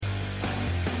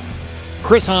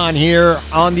Chris Hahn here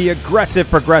on the Aggressive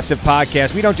Progressive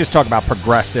Podcast. We don't just talk about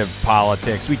progressive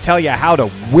politics. We tell you how to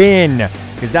win,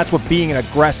 because that's what being an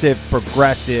aggressive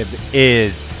progressive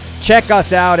is. Check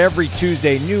us out every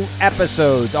Tuesday. New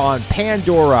episodes on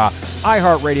Pandora,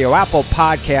 iHeartRadio, Apple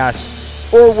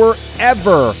Podcasts, or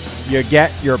wherever you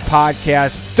get your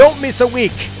podcasts. Don't miss a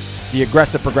week. The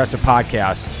Aggressive Progressive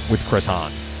Podcast with Chris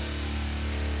Hahn.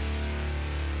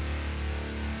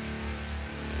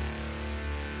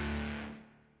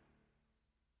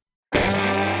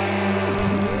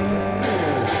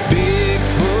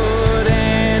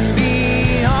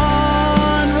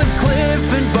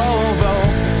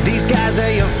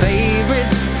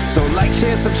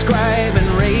 Share, subscribe, and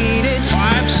rate it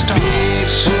 5 stars.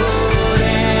 Bigfoot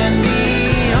and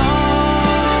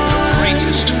Beyond, the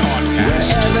greatest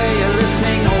podcast. Wherever you're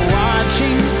listening or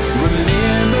watching,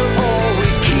 remember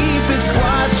always keep it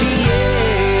squatchy,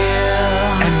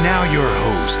 yeah. And now your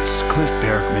hosts, Cliff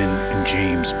Berkman and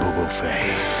James Bobo Fay.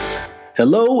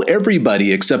 Hello,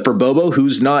 everybody, except for Bobo,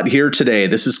 who's not here today.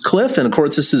 This is Cliff, and of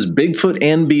course, this is Bigfoot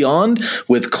and Beyond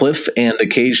with Cliff and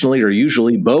occasionally or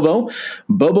usually Bobo.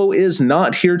 Bobo is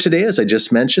not here today, as I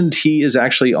just mentioned. He is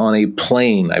actually on a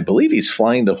plane. I believe he's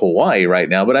flying to Hawaii right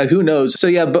now, but who knows? So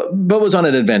yeah, Bobo's on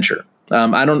an adventure.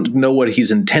 I don't know what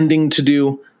he's intending to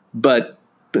do, but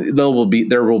there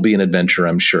will be an adventure,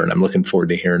 I'm sure, and I'm looking forward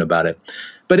to hearing about it.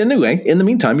 But anyway, in the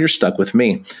meantime, you're stuck with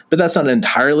me. But that's not an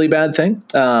entirely bad thing.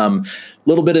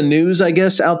 Little bit of news, I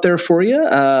guess, out there for you.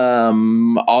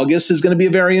 August is going to be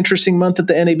a very interesting month at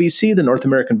the NABC, the North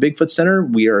American Bigfoot Center.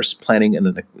 We are planning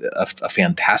a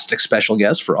fantastic special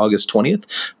guest for August 20th.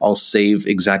 I'll save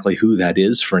exactly who that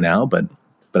is for now, but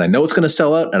I know it's going to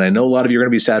sell out, and I know a lot of you are going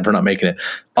to be sad for not making it.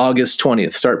 August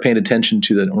 20th, start paying attention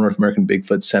to the North American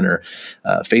Bigfoot Center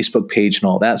Facebook page and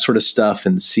all that sort of stuff,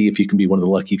 and see if you can be one of the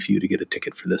lucky few to get a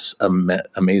ticket for this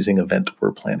amazing event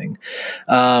we're planning.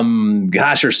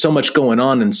 Gosh, there's so much going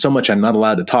on and so much I'm not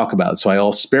allowed to talk about, so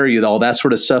I'll spare you all that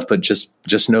sort of stuff, but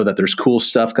just know that there's cool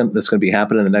stuff that's going to be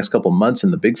happening in the next couple of months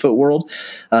in the Bigfoot world.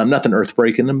 Nothing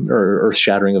earth-breaking or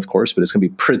earth-shattering, of course, but it's going to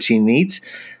be pretty neat.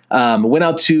 Went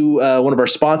out to one of our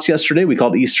spots yesterday. We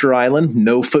called Easter Island.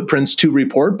 No footprints to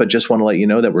report, but just want to let you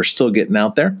know that we're still getting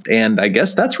out there. And I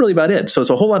guess that's really about it. So it's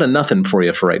a whole lot of nothing for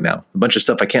you for right now. A bunch of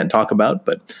stuff I can't talk about.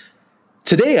 But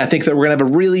today, I think that we're going to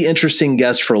have a really interesting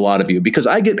guest for a lot of you, because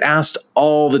I get asked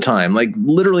all the time, like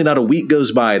literally not a week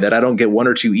goes by that I don't get 1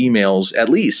 or 2 emails at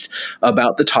least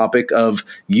about the topic of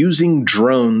using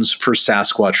drones for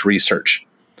Sasquatch research.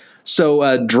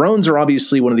 So drones are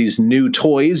obviously one of these new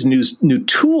toys, new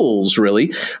tools,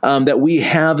 really, that we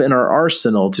have in our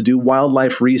arsenal to do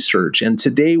wildlife research. And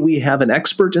today we have an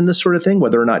expert in this sort of thing.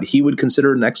 Whether or not he would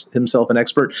consider himself an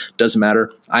expert doesn't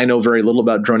matter. I know very little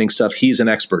about droning stuff. He's an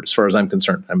expert as far as I'm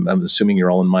concerned. I'm assuming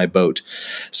you're all in my boat.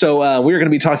 So we're going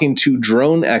to be talking to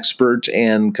drone expert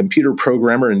and computer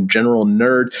programmer and general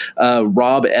nerd,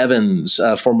 Rob Evans,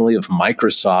 formerly of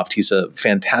Microsoft. He's a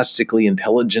fantastically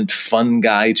intelligent, fun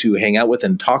guy to hang out with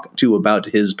and talk to about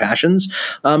his passions.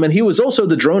 And he was also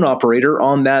the drone operator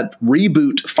on that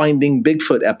reboot Finding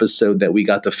Bigfoot episode that we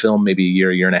got to film maybe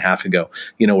a year and a half ago,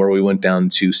 where we went down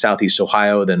to Southeast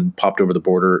Ohio, then popped over the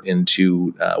border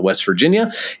into West Virginia.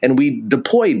 And we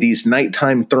deployed these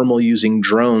nighttime thermal using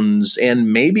drones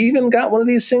and maybe even got one of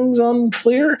these things on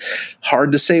FLIR.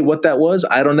 Hard to say what that was.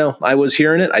 I don't know. I was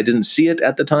hearing it. I didn't see it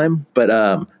at the time, but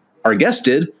our guest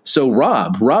did. So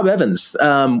Rob Evans,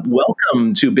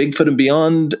 welcome to Bigfoot and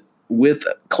Beyond with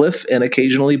Cliff and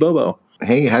occasionally Bobo.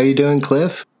 Hey, how you doing,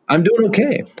 Cliff? I'm doing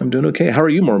okay. How are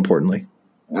you, more importantly?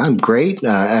 I'm great.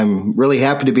 I'm really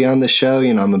happy to be on the show.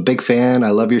 I'm a big fan.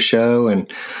 I love your show,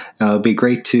 and it'd be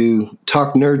great to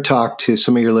talk nerd talk to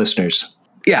some of your listeners.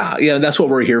 Yeah, that's what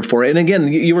we're here for. And again,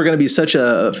 you were going to be such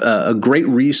a great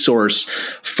resource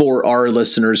for our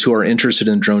listeners who are interested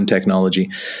in drone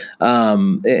technology.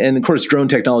 And of course, drone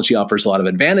technology offers a lot of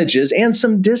advantages and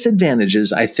some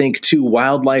disadvantages, I think, to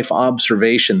wildlife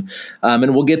observation.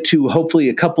 And we'll get to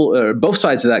hopefully both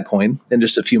sides of that coin in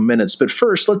just a few minutes. But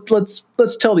first,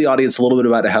 let's tell the audience a little bit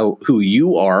about who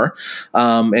you are,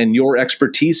 and your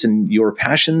expertise and your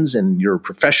passions and your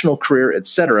professional career,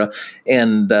 etc.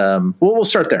 And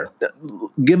we'll start there.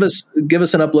 Give us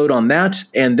an upload on that,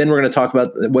 and then we're going to talk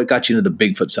about what got you into the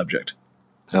Bigfoot subject.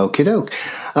 Okie doke.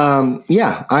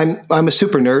 Yeah, I'm a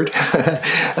super nerd.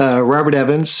 Robert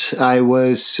Evans. I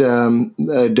was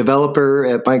a developer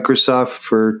at Microsoft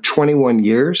for 21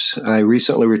 years. I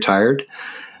recently retired.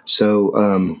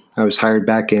 So I was hired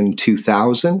back in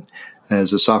 2000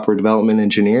 as a software development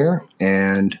engineer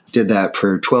and did that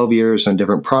for 12 years on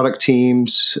different product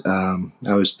teams.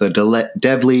 I was the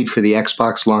dev lead for the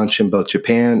Xbox launch in both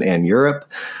Japan and Europe.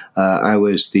 I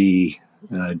was the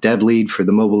dev lead for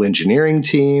the mobile engineering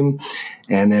team.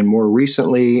 And then more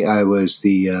recently, I was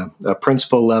the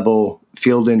principal level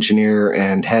field engineer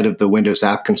and head of the Windows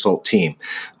App Consult team,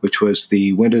 which was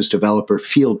the Windows developer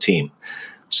field team.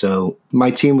 So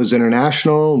my team was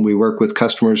international, and we worked with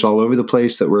customers all over the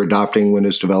place that were adopting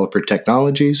Windows developer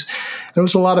technologies. And it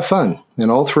was a lot of fun. And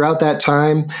all throughout that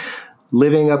time,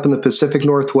 living up in the Pacific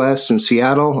Northwest in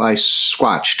Seattle, I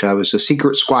squatched. I was a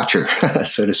secret squatcher,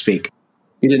 so to speak.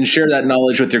 You didn't share that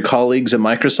knowledge with your colleagues at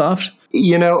Microsoft?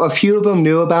 You know, a few of them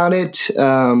knew about it.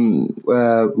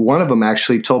 One of them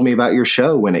actually told me about your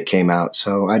show when it came out,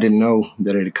 so I didn't know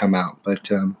that it had come out.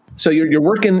 But so you're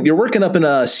working up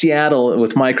in Seattle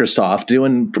with Microsoft,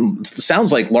 doing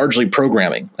sounds like largely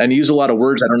programming, and you use a lot of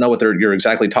words. I don't know what you're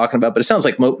exactly talking about, but it sounds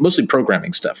like mostly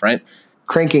programming stuff, right?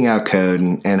 Cranking out code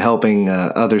and helping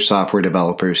other software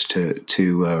developers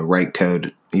to write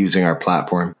code using our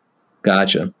platform.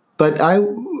 Gotcha. But I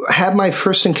had my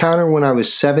first encounter when I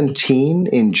was 17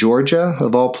 in Georgia,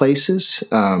 of all places.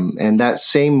 And that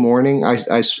same morning, I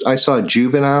saw a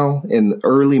juvenile in the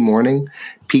early morning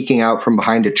peeking out from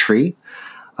behind a tree.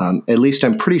 At least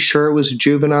I'm pretty sure it was a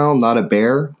juvenile, not a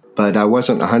bear, but I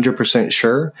wasn't 100%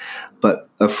 sure. But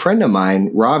a friend of mine,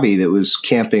 Robbie, that was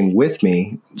camping with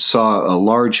me, saw a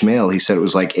large male. He said it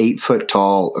was like 8 foot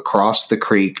tall across the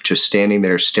creek, just standing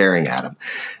there staring at him.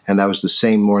 And that was the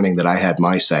same morning that I had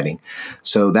my sighting.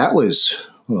 So that was,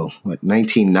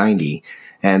 1990.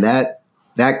 And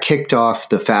that kicked off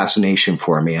the fascination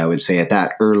for me, I would say, at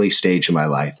that early stage of my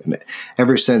life. And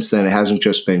ever since then, it hasn't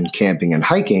just been camping and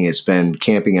hiking. It's been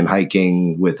camping and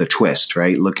hiking with a twist,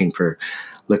 right? Looking for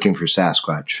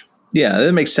Sasquatch. Yeah,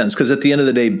 that makes sense, because at the end of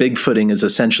the day, Bigfooting is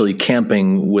essentially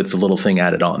camping with the little thing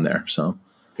added on there. So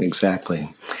exactly.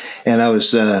 And I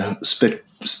was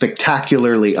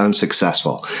spectacularly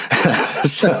unsuccessful.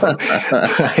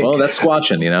 Well, that's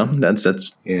squatching, you know.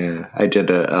 That's yeah. I did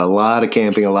a lot of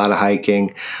camping, a lot of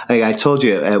hiking. I told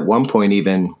you at one point,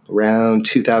 even around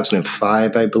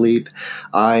 2005, I believe,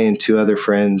 I and 2 other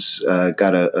friends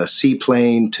got a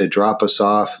seaplane to drop us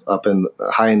off up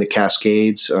high in the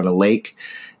Cascades on a lake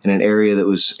in an area that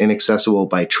was inaccessible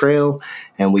by trail.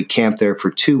 And we camped there for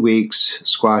 2 weeks,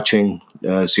 squatching,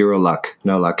 zero luck,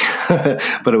 no luck.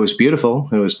 But it was beautiful.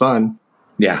 It was fun.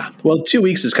 Yeah. Well, 2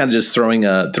 weeks is kind of just throwing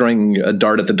a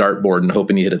dart at the dartboard and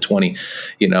hoping you hit a 20,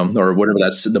 you know, or whatever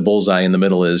that's the bullseye in the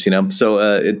middle is, you know.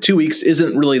 So 2 weeks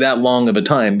isn't really that long of a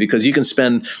time, because you can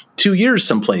spend 2 years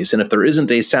someplace, and if there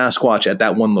isn't a Sasquatch at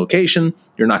that one location,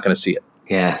 you're not going to see it.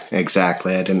 Yeah,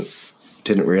 exactly. I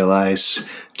didn't realize.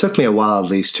 It took me a while, at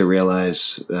least, to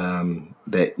realize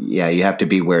that, yeah, you have to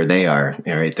be where they are.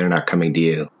 All right, they're not coming to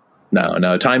you.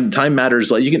 No. Time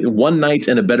matters. Like, you can, one night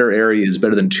in a better area is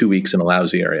better than 2 weeks in a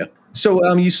lousy area.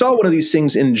 So you saw one of these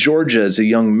things in Georgia as a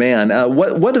young man.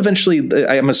 What eventually,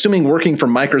 I'm assuming working for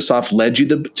Microsoft, led you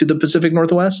to the Pacific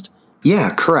Northwest?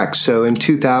 Yeah, correct. So in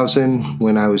 2000,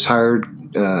 when I was hired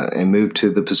and moved to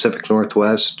the Pacific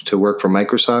Northwest to work for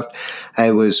Microsoft,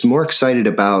 I was more excited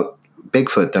about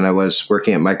Bigfoot than I was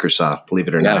working at Microsoft, believe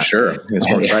it or not. Yeah, sure. It's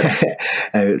more exciting.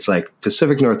 It's like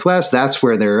Pacific Northwest, that's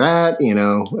where they're at, you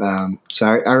know. So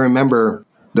I remember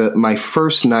my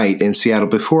first night in Seattle,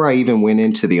 before I even went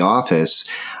into the office,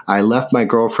 I left my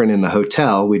girlfriend in the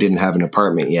hotel. We didn't have an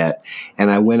apartment yet.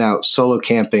 And I went out solo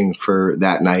camping for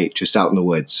that night, just out in the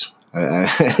woods. I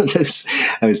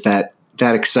was that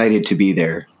excited to be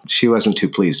there. She wasn't too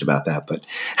pleased about that, but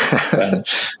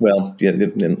well, yeah,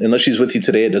 unless she's with you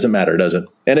today, it doesn't matter, does it?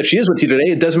 And if she is with you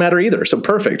today, it doesn't matter either. So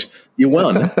perfect, you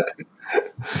won.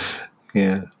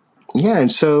 Yeah.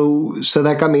 And so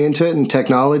that got me into it in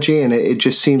technology, and it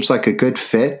just seems like a good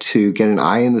fit to get an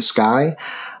eye in the sky.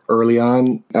 Early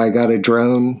on, I got a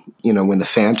drone. You know, when the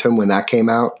Phantom, when that came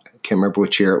out, I can't remember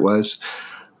which year it was.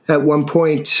 At one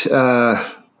point,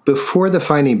 before the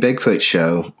Finding Bigfoot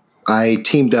show, I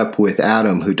teamed up with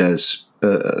Adam, who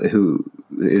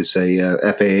is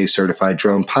a FAA certified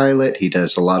drone pilot. He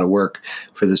does a lot of work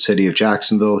for the city of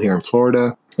Jacksonville here in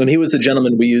Florida. And he was the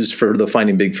gentleman we used for the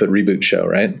Finding Bigfoot reboot show,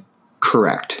 right?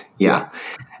 Correct. Yeah.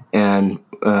 And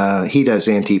he does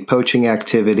anti-poaching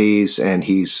activities, and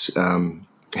he's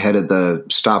head of the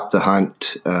Stop the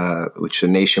Hunt, which is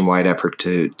a nationwide effort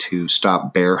to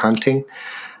stop bear hunting.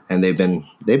 And they've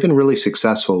been really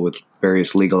successful with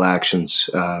various legal actions.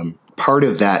 Part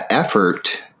of that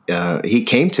effort, he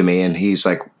came to me and he's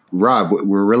like, Rob,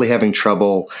 we're really having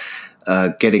trouble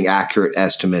getting accurate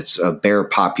estimates of bear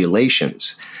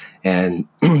populations. And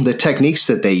the techniques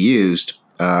that they used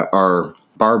are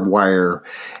barbed wire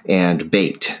and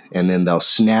bait. And then they'll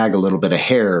snag a little bit of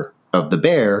hair of the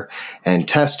bear and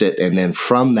test it. And then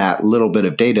from that little bit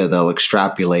of data, they'll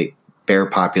extrapolate bear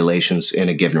populations in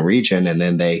a given region. And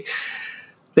then they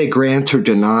grant or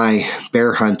deny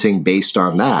bear hunting based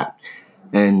on that.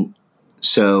 And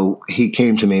so he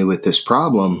came to me with this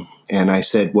problem, and I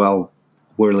said, well,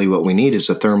 really what we need is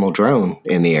a thermal drone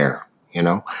in the air, you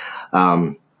know?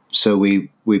 So we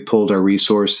pulled our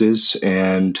resources,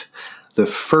 and the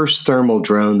first thermal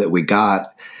drone that we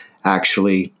got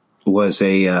actually was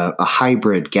a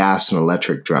hybrid gas and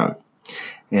electric drone.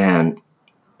 And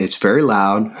it's very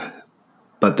loud,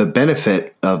 but the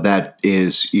benefit of that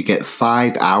is you get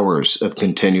 5 hours of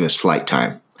continuous flight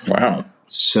time. Wow.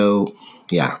 So,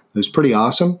 yeah, it was pretty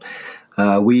awesome.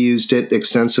 We used it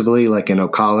extensively, like in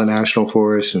Ocala National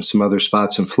Forest and some other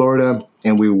spots in Florida,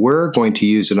 and we were going to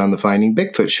use it on the Finding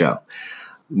Bigfoot show.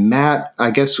 Matt,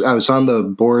 I guess I was on the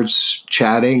boards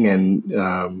chatting,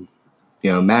 and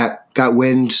Matt got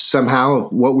wind somehow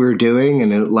of what we were doing,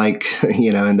 and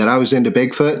and that I was into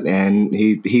Bigfoot, and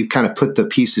he kind of put the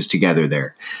pieces together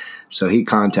there. So he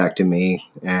contacted me,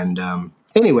 and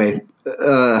anyway,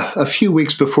 a few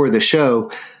weeks before the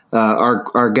show,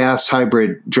 our gas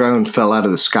hybrid drone fell out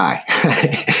of the sky.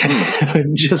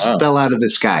 Fell out of the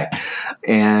sky.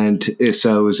 And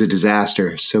so it was a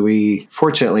disaster. So we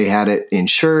fortunately had it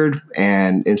insured.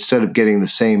 And instead of getting the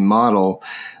same model,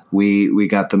 we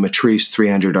got the Matrice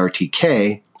 300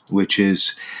 RTK, which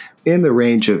is in the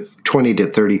range of $20,000 to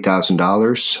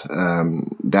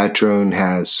 $30,000. That drone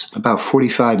has about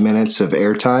 45 minutes of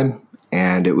airtime,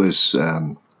 and it was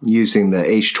using the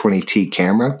H20T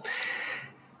camera.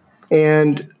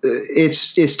 And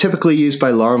it's typically used by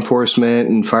law enforcement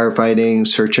and firefighting,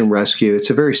 search and rescue. It's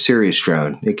a very serious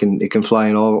drone. It can fly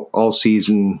in all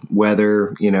season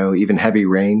weather, even heavy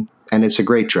rain, and it's a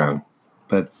great drone.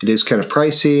 But it is kind of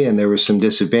pricey, and there were some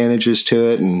disadvantages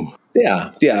to it. And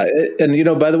yeah.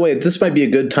 And, by the way, this might be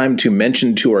a good time to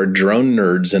mention to our drone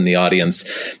nerds in the audience,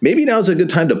 maybe now's a good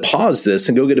time to pause this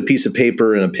and go get a piece of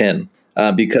paper and a pen.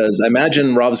 Because I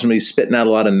imagine Rob's going to be spitting out a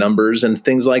lot of numbers and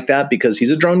things like that, because he's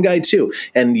a drone guy too.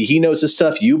 And he knows this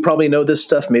stuff. You probably know this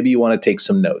stuff. Maybe you want to take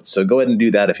some notes. So go ahead and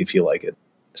do that if you feel like it.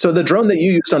 So the drone that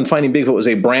you used on Finding Bigfoot was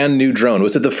a brand new drone.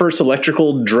 Was it the first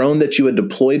electrical drone that you had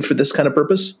deployed for this kind of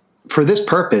purpose? For this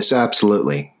purpose,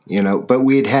 absolutely. But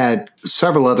we'd had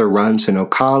several other runs in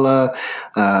Ocala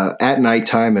at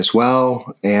nighttime as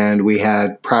well, and we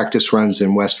had practice runs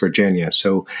in West Virginia.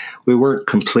 So we weren't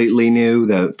completely new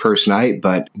the first night,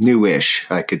 but newish,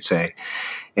 I could say.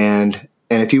 And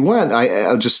if you want,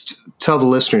 I'll just tell the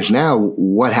listeners now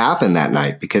what happened that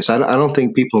night, because I don't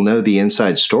think people know the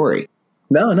inside story.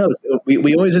 No.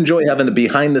 We always enjoy having a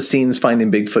behind-the-scenes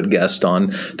Finding Bigfoot guest on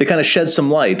to kind of shed some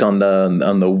light on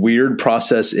the weird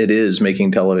process it is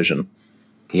making television.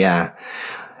 Yeah.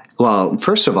 Well,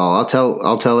 first of all,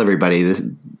 I'll tell everybody this.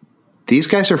 These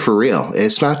guys are for real.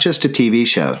 It's not just a TV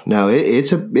show. No,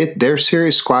 they're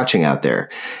serious squatching out there.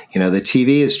 The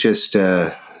TV is just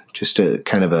a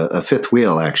kind of a fifth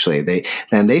wheel, actually.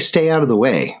 They stay out of the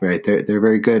way, right? They're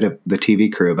very good at the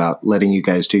TV crew about letting you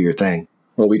guys do your thing.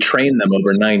 Well, we trained them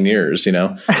over 9 years,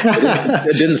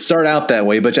 It didn't start out that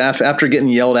way, but after getting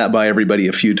yelled at by everybody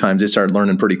a few times, they started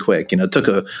learning pretty quick. It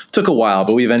took a while,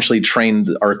 but we eventually trained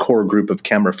our core group of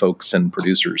camera folks and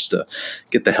producers to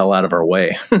get the hell out of our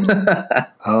way. And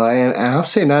I'll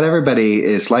say not everybody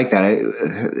is like that.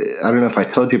 I don't know if I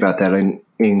told you about that.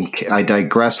 I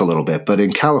digress a little bit, but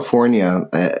in California,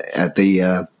 at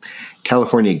the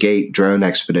California Gate drone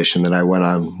expedition that I went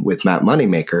on with Matt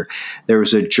Moneymaker, there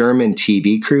was a German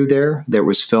TV crew there that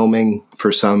was filming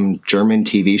for some German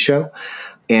TV show.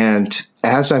 And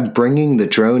as I'm bringing the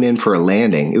drone in for a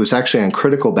landing, it was actually on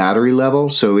critical battery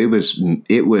level. So it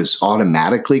was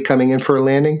automatically coming in for a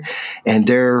landing. And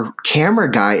their camera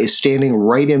guy is standing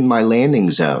right in my landing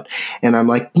zone. And I'm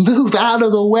like, move out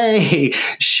of the way,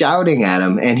 shouting at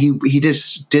him. And he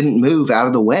just didn't move out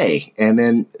of the way. And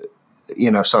then,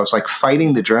 so I was like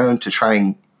fighting the drone to try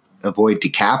and avoid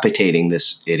decapitating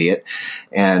this idiot.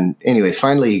 And anyway,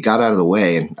 finally he got out of the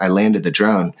way and I landed the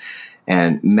drone.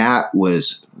 And Matt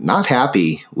was not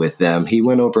happy with them. He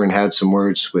went over and had some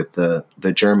words with the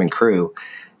German crew.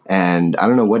 And I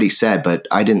don't know what he said, but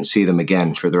I didn't see them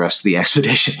again for the rest of the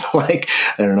expedition. I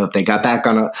don't know if they got back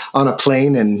on a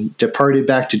plane and departed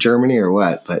back to Germany or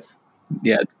what. But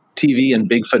yeah, TV and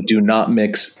Bigfoot do not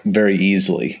mix very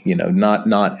easily.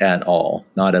 Not at all,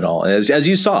 not at all, as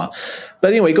you saw. But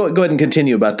anyway, go ahead and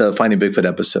continue about the Finding Bigfoot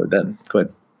episode. Then go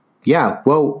ahead. Yeah,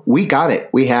 well, we got it.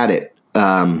 We had it.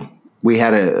 We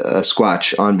had a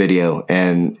Squatch on video,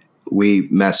 and we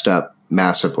messed up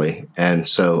massively. And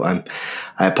so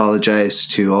I apologize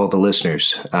to all the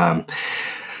listeners.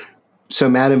 So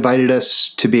Matt invited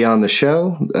us to be on the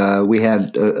show. We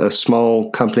had a small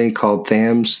company called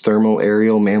THAMS, Thermal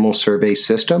Aerial Mammal Survey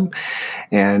System,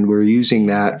 and we're using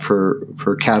that for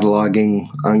cataloging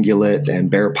ungulate and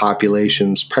bear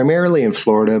populations, primarily in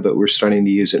Florida, but we're starting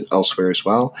to use it elsewhere as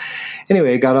well.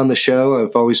 Anyway, I got on the show.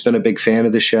 I've always been a big fan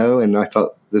of the show, and I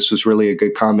felt this was really a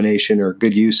good combination or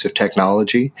good use of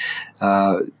technology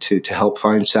to help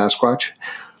find Sasquatch.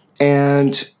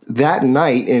 And that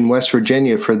night in West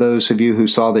Virginia, for those of you who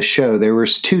saw the show, there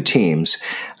was two teams.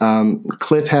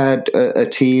 Cliff had a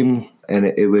team, and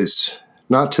it was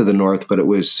not to the north, but it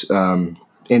was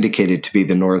indicated to be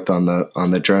the north on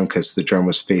the drone because the drone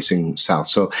was facing south.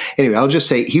 So anyway, I'll just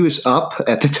say he was up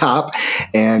at the top,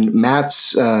 and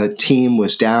Matt's team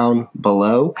was down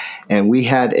below, and we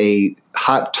had a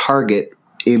hot target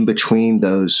in between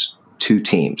those two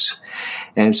teams.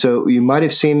 And so you might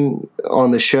have seen on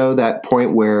the show that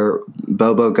point where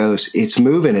Bobo goes, "It's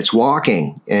moving, it's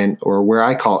walking," or where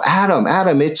I call, Adam,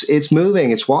 it's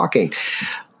moving, it's walking.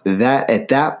 That at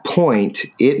that point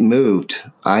it moved,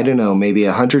 I don't know, maybe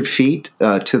 100 feet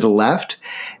to the left,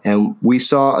 and we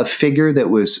saw a figure that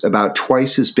was about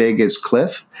twice as big as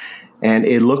Cliff, and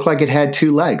it looked like it had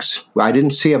two legs. I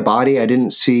didn't see a body. I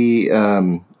didn't see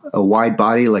a wide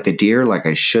body like a deer, like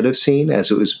I should have seen, as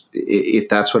it was, if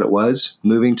that's what it was,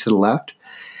 moving to the left.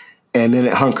 And then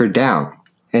it hunkered down.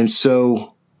 And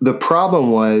so the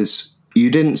problem was you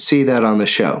didn't see that on the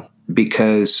show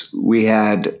because we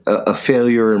had a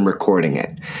failure in recording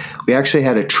it. We actually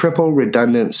had a triple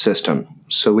redundant system.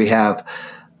 So we have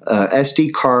a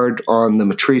SD card on the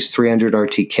Matrice 300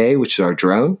 RTK, which is our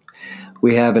drone.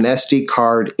 We have an SD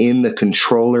card in the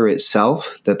controller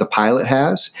itself that the pilot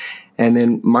has. And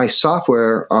then my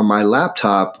software on my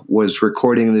laptop was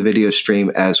recording the video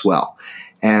stream as well.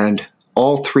 And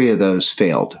all three of those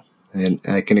failed. And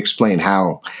I can explain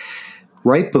how.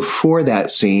 Right before that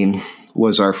scene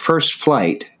was our first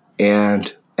flight.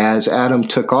 And as Adam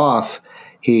took off,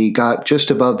 he got just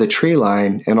above the tree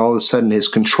line, and all of a sudden his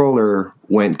controller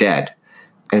went dead.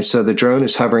 And so the drone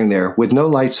is hovering there with no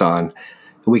lights on.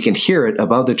 We can hear it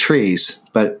above the trees,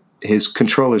 but his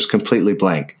controller is completely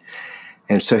blank.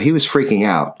 And so he was freaking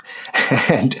out.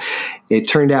 And it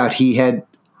turned out he had,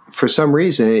 for some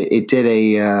reason, it did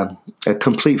a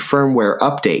complete firmware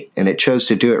update, and it chose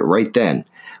to do it right then,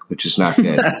 which is not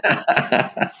good.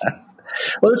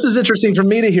 Well, this is interesting for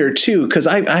me to hear too, because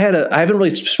I haven't really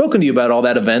spoken to you about all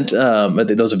that event,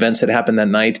 those events that happened that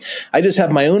night. I just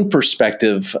have my own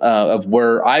perspective of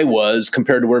where I was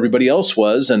compared to where everybody else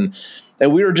was, and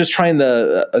we were just trying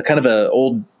kind of a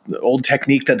old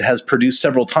technique that has produced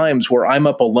several times where I'm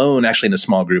up alone, actually in a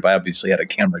small group. I obviously had a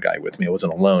camera guy with me. I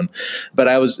wasn't alone, but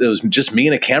it was just me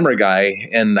and a camera guy.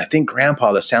 And I think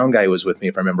Grandpa, the sound guy, was with me,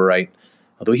 if I remember right,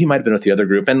 although he might've been with the other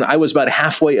group. And I was about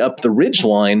halfway up the ridge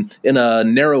line in a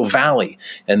narrow valley,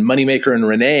 and Moneymaker and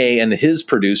Renee and his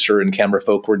producer and camera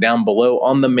folk were down below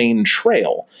on the main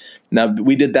trail. Now,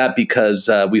 we did that because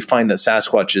we find that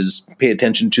Sasquatches pay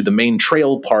attention to the main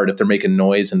trail part if they're making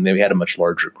noise, and they had a much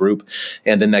larger group.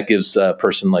 And then that gives a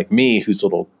person like me, who's a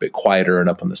little bit quieter and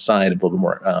up on the side, a little bit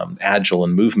more agile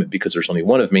in movement because there's only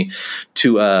one of me,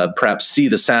 to perhaps see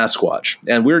the Sasquatch.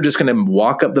 And we were just going to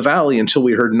walk up the valley until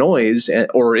we heard noise,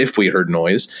 or if we heard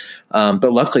noise.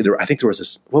 But luckily, I think there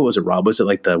was what was it, Rob? Was it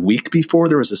like the week before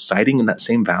there was a sighting in that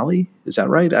same valley? Is that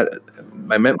right?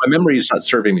 My memory is not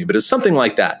serving me, but it's something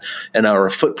like that, or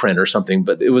a footprint or something.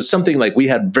 But it was something like we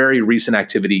had very recent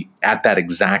activity at that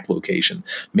exact location,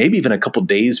 maybe even a couple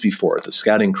days before the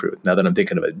scouting crew. Now that I'm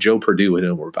thinking of it, Joe Purdue would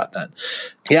know more about that.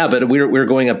 Yeah, but we were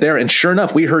going up there, and sure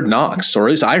enough, we heard knocks, or at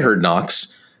least I heard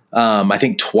knocks, I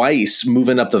think twice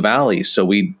moving up the valley. So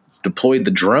we deployed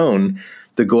the drone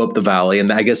to go up the valley,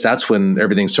 and I guess that's when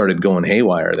everything started going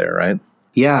haywire there, right?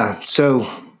 Yeah. So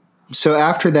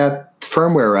after that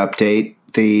firmware update,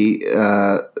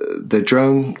 the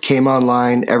drone came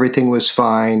online, everything was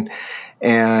fine,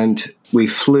 and we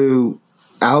flew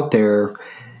out there,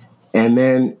 and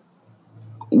then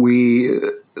we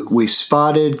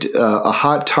spotted a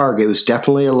hot target. It was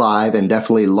definitely alive and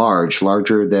definitely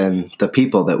larger than the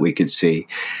people that we could see.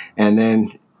 And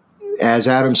then as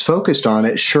Adams focused on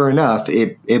it, sure enough,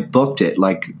 it booked it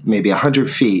like maybe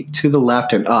 100 feet to the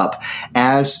left and up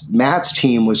as Matt's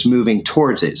team was moving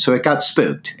towards it. So it got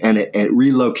spooked and it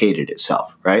relocated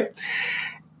itself, right?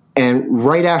 And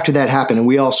right after that happened, and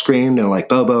we all screamed, and like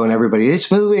Bobo and everybody,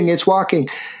 it's moving, it's walking.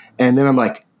 And then I'm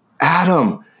like,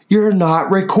 Adam, you're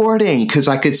not recording, because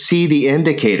I could see the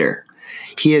indicator.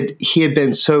 he had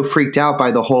been so freaked out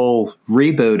by the whole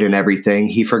reboot and everything,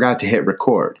 he forgot to hit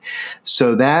record.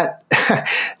 So that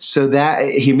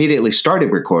he immediately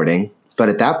started recording, but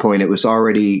at that point it was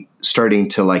already starting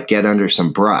to like get under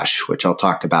some brush, which I'll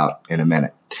talk about in a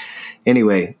minute.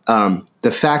 Anyway,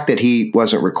 the fact that he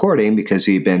wasn't recording because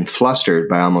he'd been flustered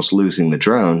by almost losing the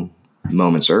drone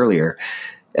moments earlier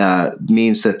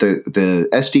means that the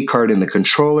SD card in the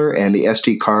controller and the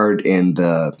SD card in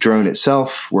the drone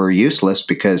itself were useless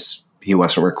because he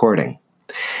wasn't recording.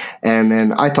 And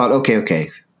then I thought, okay,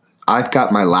 I've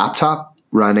got my laptop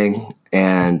running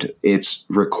and it's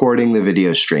recording the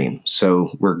video stream.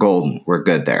 So we're golden. We're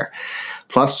good there.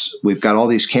 Plus, we've got all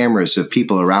these cameras of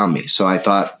people around me. So I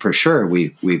thought for sure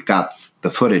we've got the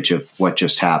footage of what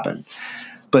just happened.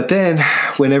 But then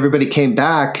when everybody came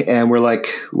back and we're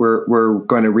like, we're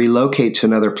going to relocate to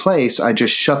another place, I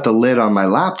just shut the lid on my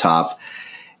laptop.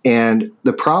 And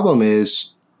the problem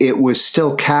is it was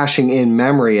still caching in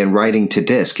memory and writing to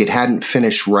disk. It hadn't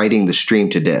finished writing the stream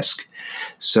to disk.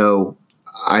 So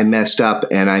I messed up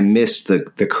and I missed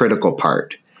the critical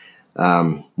part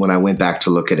when I went back to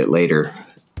look at it later.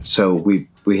 So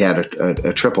we had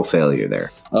a triple failure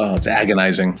there. Oh, it's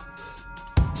agonizing.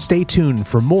 Stay tuned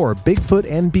for more Bigfoot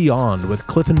and Beyond with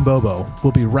Cliff and Bobo.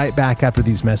 We'll be right back after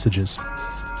these messages.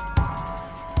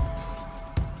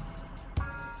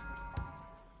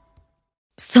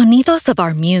 Sonidos of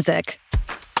our music.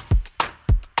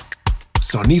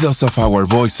 Sonidos of our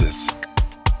voices.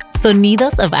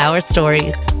 Sonidos of our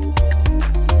stories.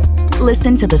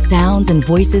 Listen to the sounds and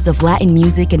voices of Latin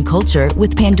music and culture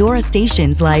with Pandora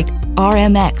stations like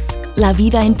RMX, La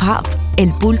Vida en Pop,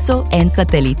 El Pulso, and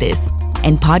Satélites,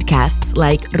 and podcasts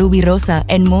like Ruby Rosa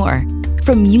and more.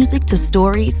 From music to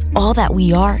stories, all that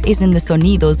we are is in the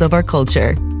sonidos of our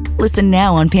culture. Listen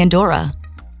now on Pandora.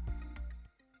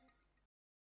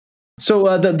 So,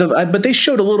 but they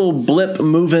showed a little blip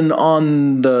moving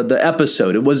on the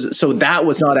episode. That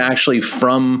was not actually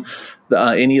from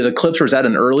any of the clips, or is that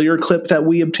an earlier clip that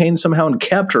we obtained somehow and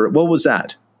kept, or what was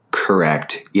that?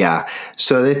 Correct. Yeah.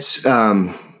 So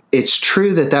it's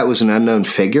true that was an unknown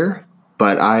figure,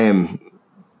 but I am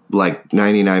like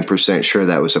 99% sure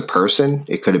that was a person.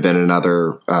 It could have been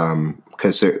another,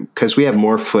 because we have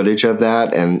more footage of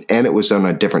that, and it was on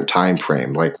a different time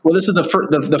frame. Like, well, this is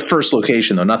the first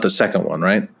location though, not the second one,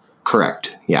 right?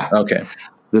 Correct. Yeah. Okay.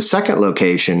 The second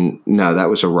location, no, that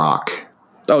was a rock.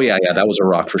 Oh yeah, that was a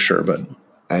rock for sure. But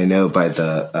I know by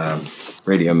the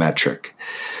radiometric.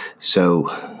 So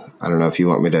I don't know if you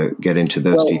want me to get into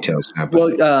those details now.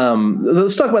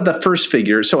 Let's talk about that first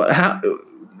figure. So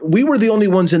we were the only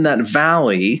ones in that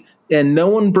valley, and no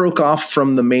one broke off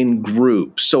from the main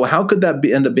group. So how could that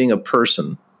end up being a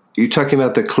person? You talking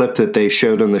about the clip that they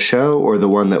showed on the show, or the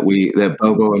one that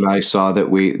Bobo and I saw that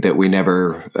we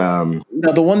never?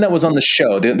 No, the one that was on the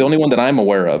show, the only one that I'm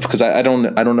aware of, because I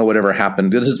don't know whatever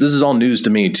happened. This is all news to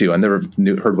me too. I never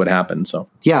heard what happened. So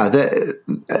yeah,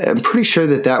 I'm pretty sure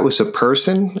that was a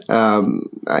person,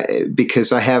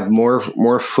 because I have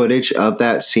more footage of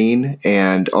that scene,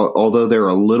 and although they're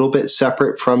a little bit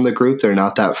separate from the group, they're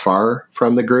not that far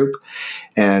from the group.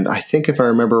 And I think if I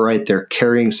remember right, they're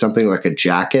carrying something like a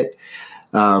jacket.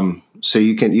 So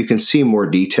you can see more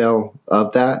detail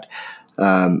of that.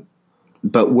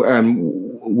 But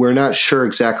we're not sure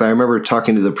exactly. I remember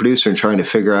talking to the producer and trying to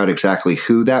figure out exactly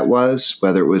who that was,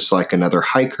 whether it was like another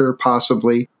hiker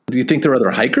possibly. Do you think there are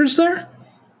other hikers there?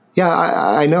 Yeah,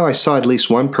 I know I saw at least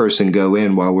one person go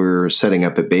in while we were setting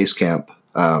up at base camp.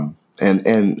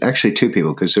 And actually two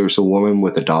people, because there was a woman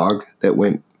with a dog that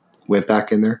went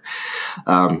back in there.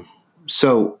 But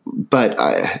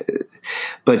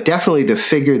definitely the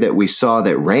figure that we saw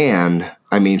that ran,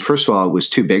 I mean, first of all, it was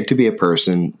too big to be a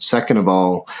person. Second of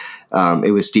all,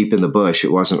 it was deep in the bush.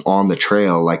 It wasn't on the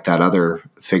trail like that other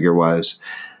figure was.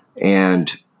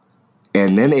 And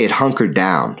then it hunkered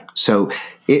down. So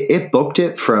it booked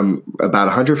it from about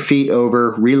 100 feet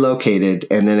over, relocated,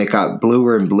 and then it got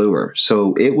bluer and bluer.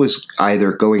 So it was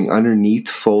either going underneath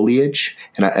foliage,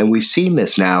 and we've seen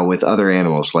this now with other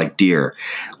animals like deer,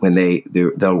 when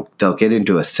they'll get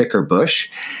into a thicker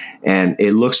bush, and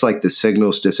it looks like the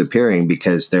signal's disappearing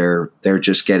because they're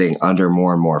just getting under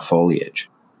more and more foliage.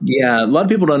 Yeah, a lot of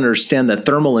people don't understand that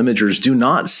thermal imagers do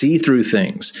not see through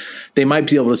things. They might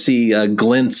be able to see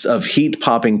glints of heat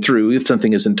popping through if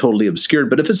something isn't totally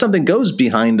obscured. But if something goes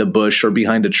behind a bush or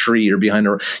behind a tree or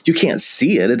you can't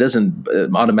see it. It doesn't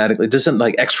automatically, it doesn't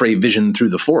like X-ray vision through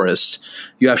the forest.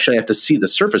 You actually have to see the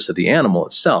surface of the animal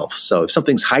itself. So if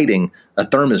something's hiding, a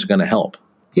therm is going to help.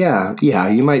 Yeah.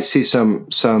 You might see some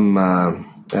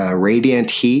radiant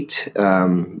heat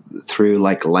through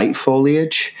like light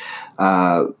foliage.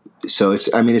 So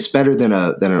it's better than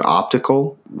an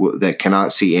optical that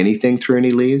cannot see anything through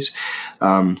any leaves.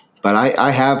 But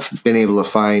I have been able to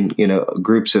find,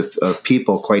 groups of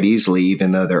people quite easily,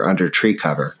 even though they're under tree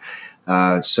cover.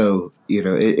 So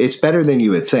it's better than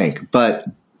you would think. But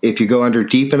if you go under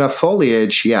deep enough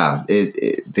foliage,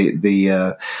 depending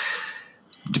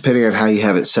on how you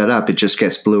have it set up, it just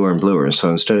gets bluer and bluer. So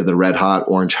instead of the red hot,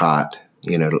 orange hot,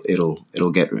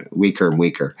 it'll get weaker and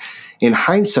weaker. In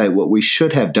hindsight, what we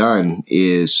should have done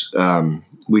is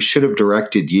we should have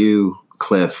directed you,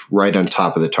 Cliff, right on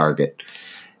top of the target.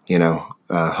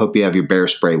 Hope you have your bear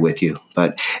spray with you,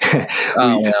 but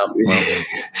I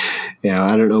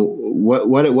don't know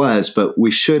what it was, but we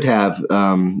should have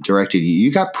directed you.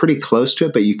 You got pretty close to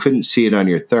it, but you couldn't see it on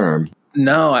your therm.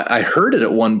 No, I heard it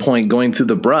at one point going through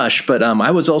the brush, but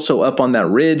I was also up on that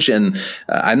ridge, and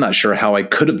I'm not sure how I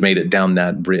could have made it down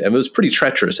that bridge. It was pretty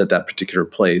treacherous at that particular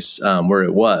place where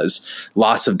it was.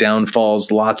 Lots of downfalls,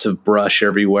 lots of brush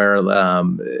everywhere,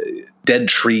 dead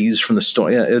trees from the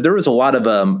storm. Yeah, there was a lot of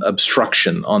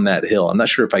obstruction on that hill. I'm not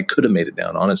sure if I could have made it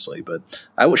down, honestly, but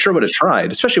I sure would have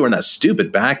tried, especially wearing that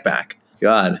stupid backpack.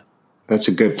 God. That's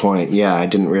a good point. Yeah, I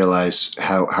didn't realize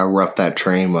how rough that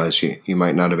terrain was. You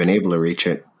might not have been able to reach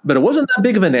it. But it wasn't that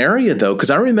big of an area, though, because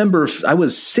I remember I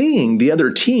was seeing the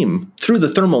other team through the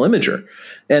thermal imager.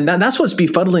 And that's what's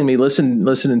befuddling me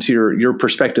listening to your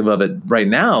perspective of it right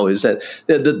now, is that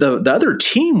the other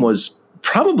team was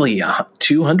probably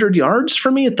 200 yards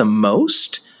from me at the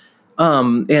most.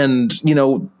 And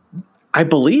I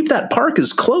believe that park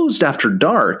is closed after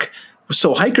dark.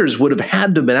 So hikers would have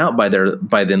had to have been out by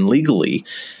then legally.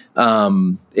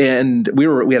 And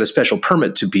we had a special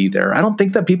permit to be there. I don't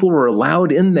think that people were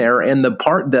allowed in there. And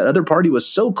that other party was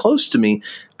so close to me.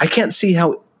 I can't see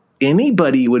how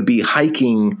anybody would be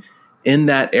hiking in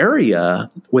that area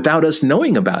without us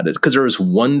knowing about it. Because there was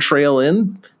one trail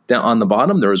in down on the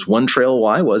bottom. There was one trail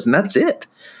where I was, and that's it.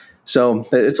 So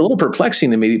it's a little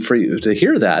perplexing to me for you to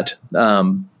hear that.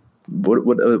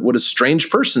 What a strange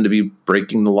person to be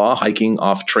breaking the law, hiking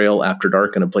off trail after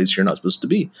dark in a place you're not supposed to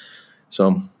be.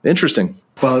 So interesting.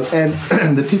 Well, and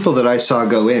the people that I saw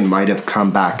go in might have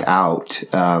come back out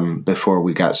before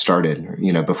we got started,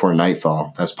 before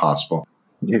nightfall. That's possible.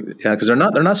 Yeah, because they're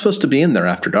not supposed to be in there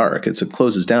after dark. It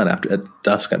closes down at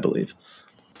dusk, I believe.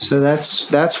 So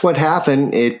that's what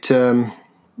happened.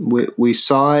 We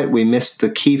saw it. We missed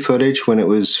the key footage when it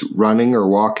was running or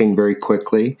walking very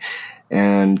quickly.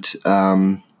 And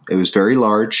it was very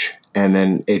large, and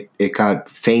then it got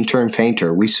fainter and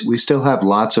fainter. We still have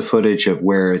lots of footage of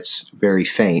where it's very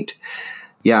faint.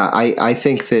 Yeah, I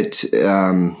think that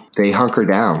they hunker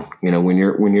down. When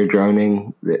you're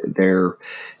droning, they're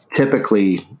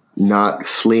typically not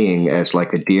fleeing as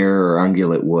like a deer or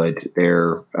ungulate would.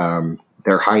 They're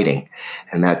hiding,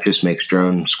 and that just makes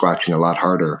drone squatching a lot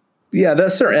harder. Yeah,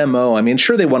 that's their MO. I mean,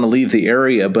 sure, they want to leave the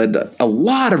area, but a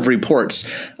lot of reports,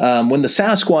 when the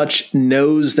Sasquatch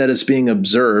knows that it's being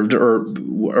observed or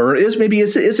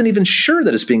isn't even sure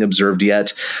that it's being observed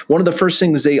yet, one of the first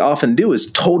things they often do is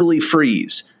totally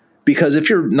freeze. Because if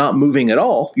you're not moving at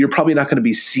all, you're probably not going to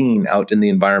be seen out in the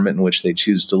environment in which they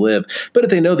choose to live. But if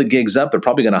they know the gig's up, they're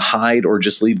probably going to hide or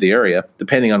just leave the area,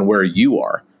 depending on where you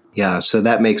are. Yeah, so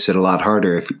that makes it a lot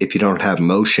harder if you don't have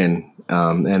motion.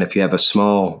 And if you have a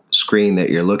small screen that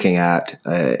you're looking at,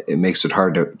 it makes it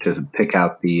hard to pick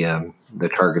out the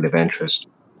target of interest.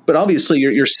 But obviously,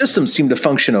 your systems seem to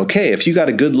function okay. If you got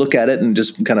a good look at it and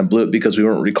just kind of blew it because we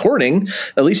weren't recording,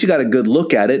 at least you got a good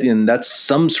look at it, and that's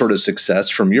some sort of success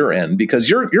from your end.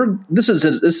 Because this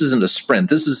isn't a sprint.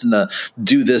 This isn't a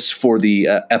do this for the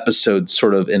episode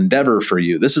sort of endeavor for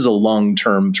you. This is a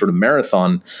long-term sort of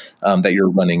marathon that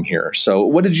you're running here. So,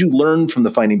 what did you learn from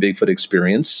the Finding Bigfoot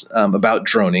experience about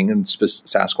droning and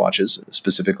Sasquatches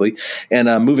specifically? And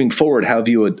moving forward, how have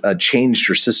you changed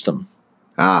your system?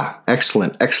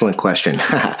 Excellent question.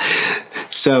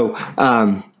 So,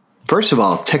 first of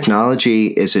all, technology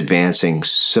is advancing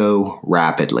so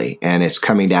rapidly, and it's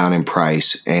coming down in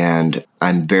price, and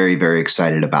I'm very, very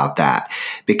excited about that,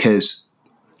 because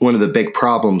one of the big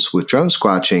problems with drone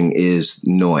squatching is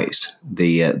noise,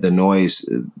 the noise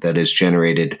that is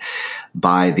generated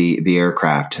by the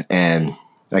aircraft. And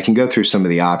I can go through some of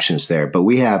the options there, but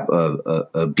we have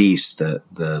a beast.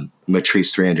 The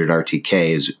Matrice 300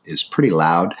 RTK is pretty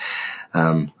loud.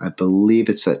 I believe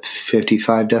it's at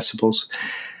 55 decibels.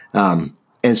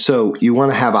 And so you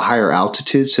want to have a higher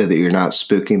altitude so that you're not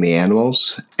spooking the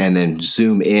animals, and then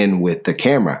zoom in with the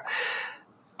camera.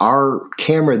 Our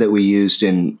camera that we used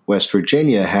in West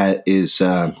Virginia is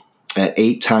at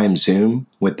 8 times zoom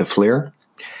with the FLIR,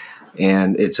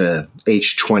 and it's a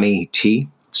H20T.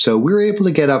 So we were able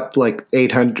to get up like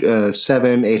 800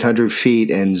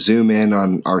 feet and zoom in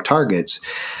on our targets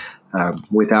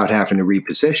without having to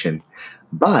reposition.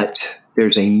 But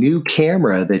there's a new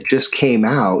camera that just came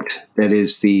out that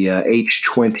is the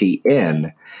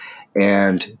H20N,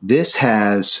 and this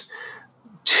has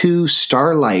 2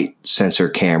 Starlight sensor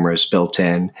cameras built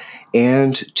in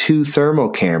and 2 thermal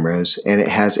cameras, and it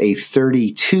has a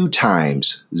 32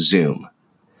 times zoom.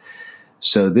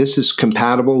 So this is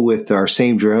compatible with our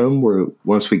same drone, where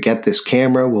once we get this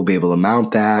camera, we'll be able to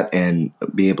mount that and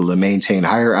be able to maintain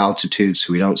higher altitudes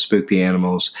so we don't spook the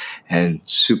animals, and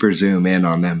super zoom in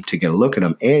on them to get a look at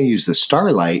them, and use the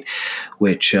Starlight,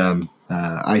 which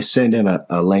I send in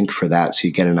a link for that so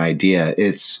you get an idea.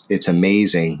 It's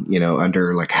amazing,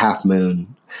 under like half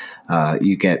moon,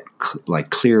 you get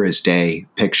like clear as day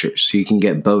pictures. So you can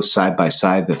get both side by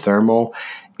side, the thermal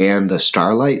and the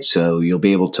Starlight, so you'll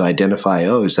be able to identify,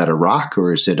 is that a rock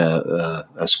or is it a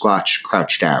squatch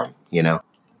crouched down,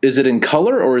 Is it in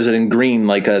color or is it in green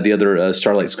like the other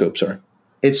Starlight scopes are?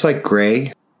 It's like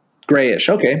gray. Grayish.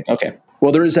 Okay.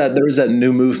 Well, there is that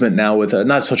new movement now with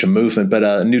not such a movement, but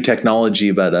a new technology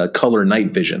about color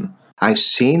night vision. I've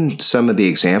seen some of the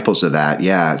examples of that.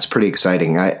 Yeah, it's pretty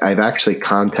exciting. I've actually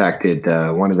contacted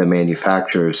one of the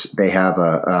manufacturers. They have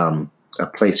a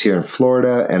place here in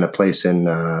Florida and a place in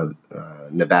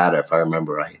Nevada, if I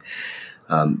remember right,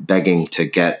 begging to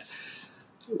get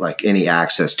like any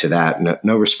access to that.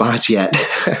 No response yet,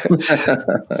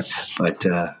 but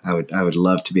I would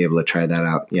love to be able to try that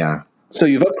out. Yeah. So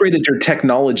you've upgraded your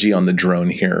technology on the drone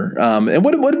here, and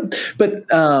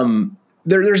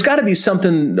there's got to be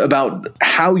something about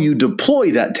how you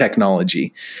deploy that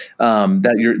technology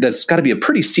that's got to be a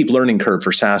pretty steep learning curve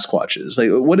for Sasquatches. Like,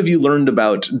 what have you learned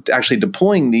about actually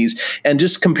deploying these, and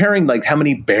just comparing like how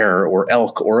many bear or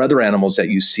elk or other animals that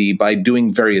you see by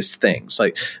doing various things?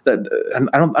 Like that,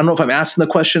 I don't know if I'm asking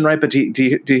the question right, but do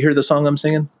you hear the song I'm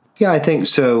singing? Yeah, I think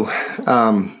so.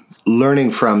 Learning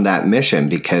from that mission,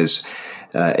 because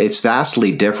it's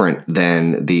vastly different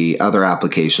than the other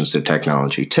applications of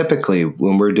technology. Typically,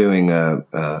 when we're doing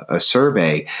a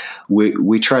survey,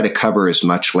 we try to cover as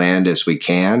much land as we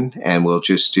can, and we'll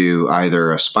just do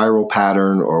either a spiral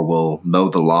pattern or we'll mow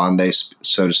the lawn,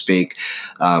 so to speak,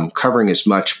 covering as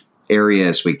much area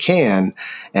as we can,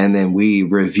 and then we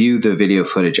review the video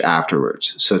footage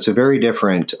afterwards. So it's a very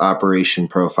different operation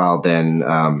profile than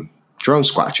drone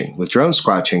squatching. With drone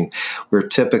squatching, we're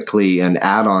typically an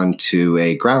add-on to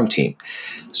a ground team.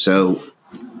 So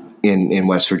in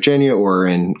West Virginia or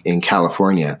in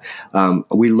California,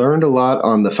 we learned a lot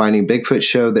on the Finding Bigfoot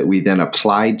show that we then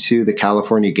applied to the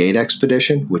California Gate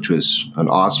Expedition, which was an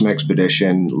awesome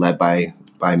expedition led by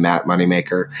Matt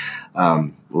Moneymaker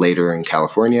later in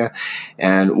California.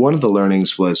 And one of the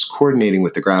learnings was coordinating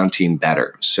with the ground team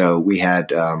better. So we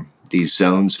had these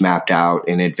zones mapped out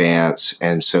in advance.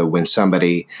 And so when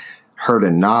somebody heard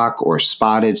a knock or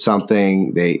spotted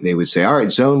something, they would say, all right,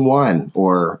 zone 1,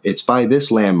 or it's by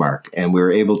this landmark. And we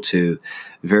were able to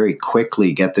very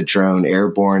quickly get the drone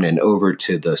airborne and over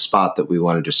to the spot that we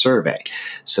wanted to survey.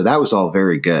 So that was all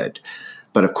very good.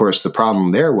 But of course, the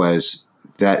problem there was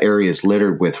that area is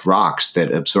littered with rocks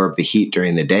that absorb the heat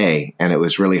during the day, and it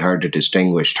was really hard to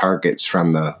distinguish targets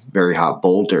from the very hot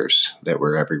boulders that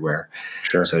were everywhere.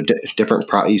 Sure. So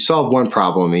you solve one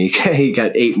problem, and you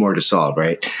got 8 more to solve,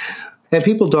 right? And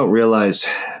people don't realize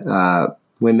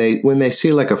when they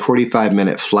see like a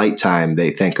 45-minute flight time, they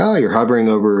think, oh, you're hovering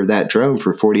over that drone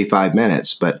for 45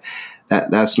 minutes, but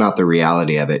that's not the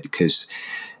reality of it, because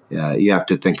you have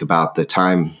to think about the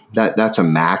time. That's a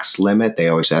max limit. They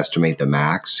always estimate the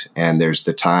max. And there's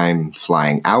the time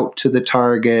flying out to the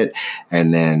target.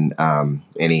 And then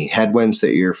any headwinds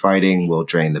that you're fighting will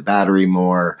drain the battery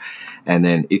more. And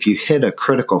then if you hit a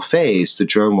critical phase, the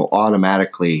drone will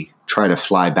automatically try to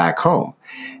fly back home.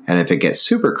 And if it gets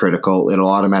super critical, it'll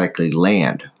automatically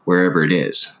land wherever it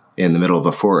is, in the middle of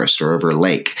a forest or over a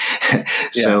lake.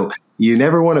 So you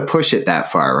never want to push it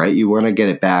that far, right? You want to get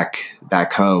it back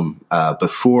home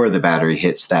before the battery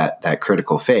hits that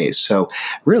critical phase. So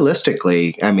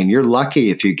realistically, I mean, you're lucky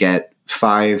if you get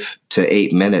 5 to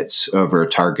 8 minutes over a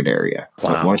target area.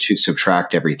 Wow. But once you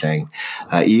subtract everything,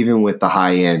 even with the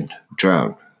high-end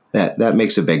drone, that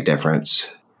makes a big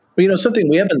difference. Well, something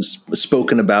we haven't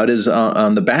spoken about is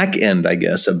on the back end, I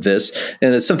guess, of this.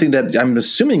 And it's something that I'm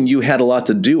assuming you had a lot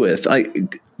to do with.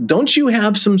 Don't you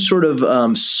have some sort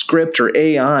of script or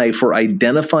AI for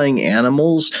identifying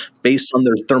animals based on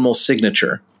their thermal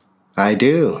signature? I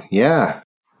do, yeah.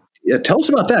 Tell us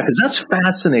about that, because that's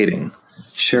fascinating.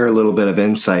 Share a little bit of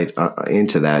insight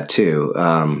into that, too,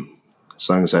 as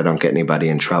long as I don't get anybody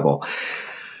in trouble.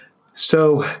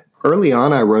 So early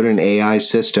on, I wrote an AI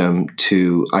system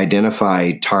to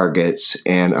identify targets,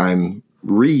 and I'm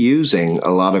reusing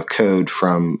a lot of code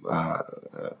from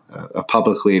a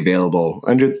publicly available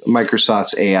under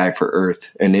Microsoft's AI for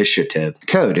Earth initiative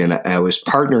code. And I was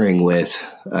partnering with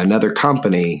another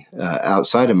company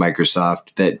outside of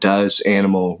Microsoft that does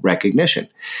animal recognition.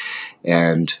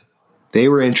 And they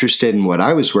were interested in what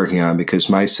I was working on because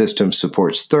my system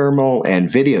supports thermal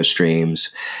and video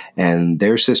streams, and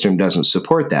their system doesn't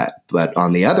support that. But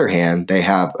on the other hand, they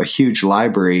have a huge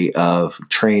library of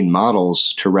trained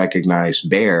models to recognize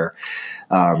bear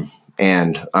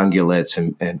and ungulates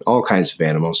and all kinds of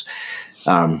animals.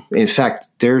 In fact,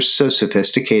 they're so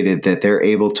sophisticated that they're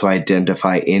able to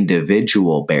identify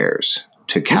individual bears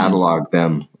to catalog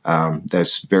them.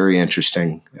 That's very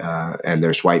interesting, and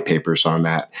there's white papers on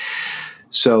that.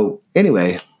 So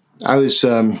anyway, I was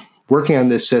working on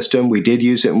this system. We did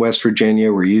use it in West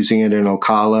Virginia. We're using it in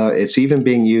Ocala. It's even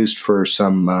being used for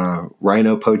some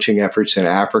rhino poaching efforts in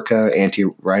Africa,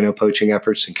 anti-rhino poaching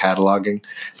efforts and cataloging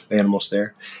animals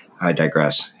there. I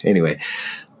digress. Anyway,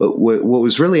 but what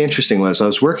was really interesting was I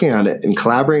was working on it and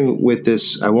collaborating with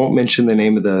this, I won't mention the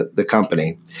name of the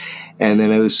company. And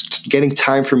then it was getting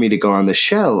time for me to go on the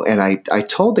show. And I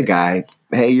told the guy,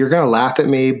 hey, you're going to laugh at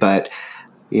me, but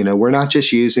we're not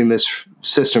just using this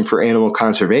system for animal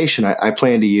conservation. I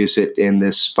plan to use it in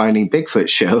this Finding Bigfoot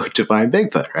show to find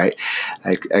Bigfoot, right?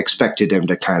 I expected him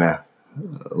to kind of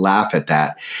laugh at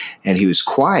that. And he was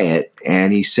quiet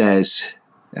and he says,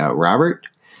 Robert,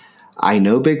 I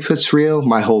know Bigfoot's real.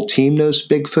 My whole team knows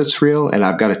Bigfoot's real, and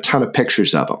I've got a ton of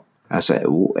pictures of him. I said,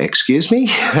 excuse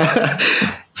me?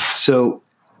 So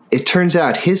it turns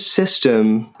out his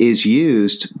system is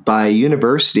used by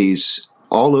universities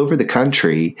all over the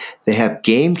country. They have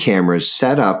game cameras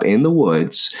set up in the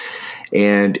woods,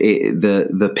 and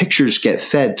the pictures get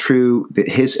fed through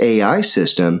his AI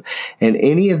system, and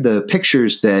any of the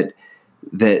pictures that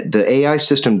the AI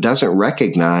system doesn't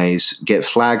recognize get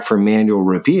flagged for manual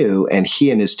review, and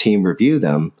he and his team review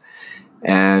them.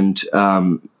 And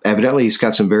evidently he's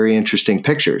got some very interesting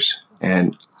pictures.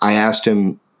 And I asked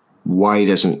him why he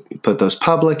doesn't put those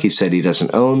public. He said he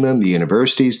doesn't own them. The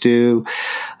universities do.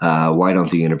 Why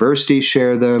don't the universities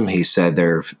share them? He said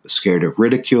they're scared of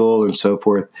ridicule and so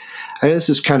forth. This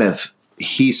is kind of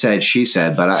he said, she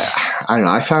said, but I don't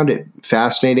know. I found it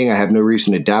fascinating. I have no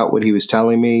reason to doubt what he was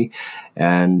telling me.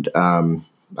 And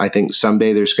I think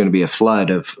someday there's going to be a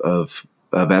flood of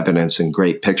evidence and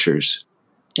great pictures.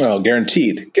 Oh,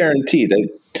 guaranteed.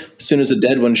 As soon as a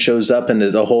dead one shows up and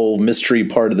the whole mystery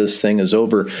part of this thing is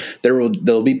over,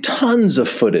 there'll be tons of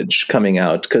footage coming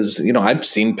out because I've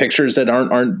seen pictures that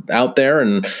aren't out there,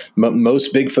 and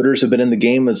most Bigfooters have been in the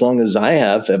game as long as I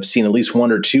have. I've seen at least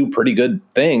one or two pretty good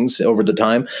things over the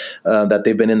time that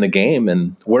they've been in the game.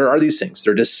 And where are these things?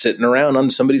 They're just sitting around on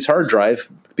somebody's hard drive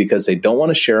because they don't want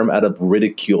to share them out of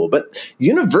ridicule. But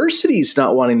universities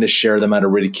not wanting to share them out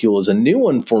of ridicule is a new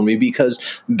one for me,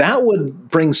 because that would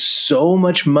bring so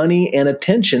much money and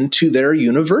attention to their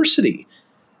university.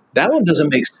 That one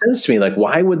doesn't make sense to me. Like,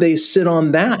 why would they sit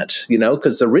on that?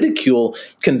 Because the ridicule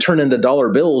can turn into dollar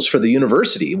bills for the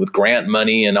university with grant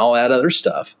money and all that other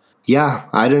stuff. Yeah,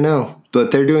 I don't know.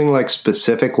 But they're doing like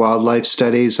specific wildlife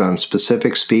studies on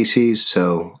specific species.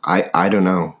 So I don't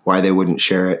know why they wouldn't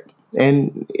share it.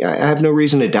 And I have no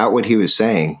reason to doubt what he was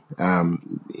saying.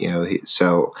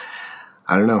 So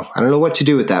I don't know. I don't know what to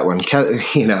do with that one,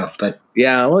 but.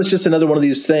 Yeah, well, it's just another one of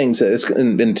these things.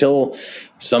 Until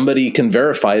somebody can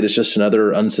verify it, it's just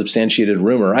another unsubstantiated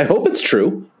rumor. I hope it's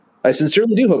true. I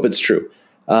sincerely do hope it's true.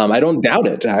 I don't doubt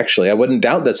it, actually. I wouldn't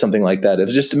doubt that something like that. It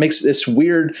just makes this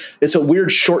weird. It's a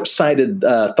weird, short-sighted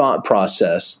thought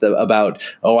process about,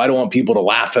 I don't want people to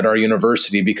laugh at our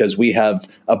university because we have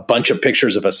a bunch of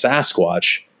pictures of a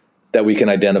Sasquatch that we can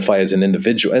identify as an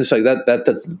individual. And it's like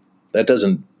that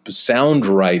doesn't sound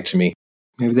right to me.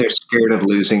 Maybe they're scared of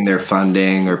losing their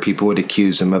funding, or people would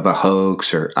accuse them of a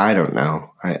hoax, or I don't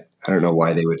know. I don't know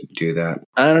why they would do that.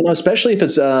 I don't know, especially if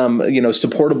it's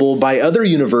supportable by other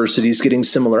universities getting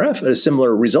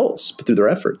similar results through their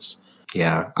efforts.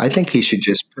 Yeah, I think he should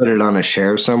just put it on a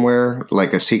share somewhere,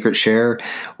 like a secret share,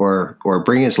 or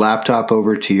bring his laptop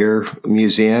over to your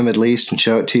museum at least and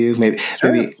show it to you.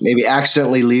 Maybe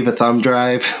accidentally leave a thumb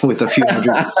drive with a few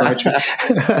hundred parchment.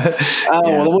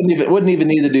 Well, it wouldn't even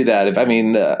need to do that.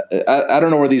 I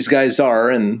don't know where these guys are,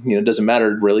 and it doesn't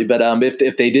matter really. But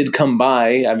if they did come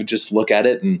by, I would just look at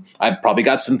it, and I've probably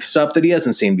got some stuff that he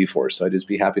hasn't seen before, so I'd just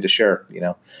be happy to share.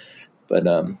 But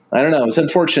I don't know. It's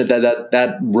unfortunate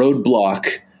that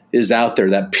roadblock is out there,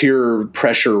 that peer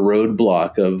pressure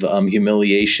roadblock of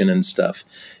humiliation and stuff,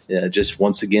 just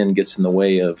once again gets in the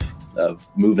way of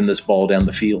moving this ball down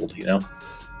the field,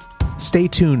 Stay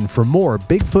tuned for more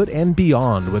Bigfoot and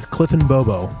Beyond with Cliff and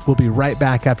Bobo. We'll be right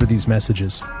back after these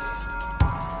messages.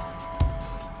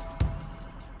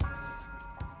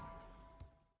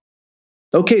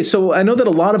 Okay, so I know that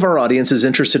a lot of our audience is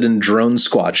interested in drone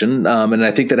squatching, and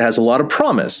I think that it has a lot of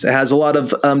promise. It has a lot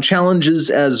of challenges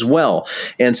as well.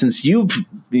 And since you've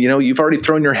already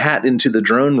thrown your hat into the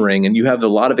drone ring and you have a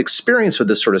lot of experience with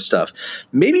this sort of stuff,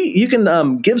 maybe you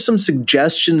can give some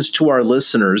suggestions to our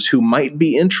listeners who might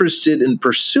be interested in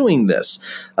pursuing this,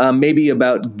 maybe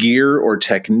about gear or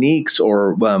techniques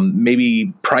or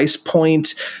maybe price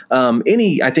point.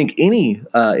 Any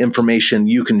information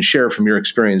you can share from your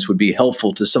experience would be helpful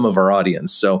to some of our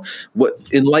audience. So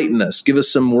enlighten us, give us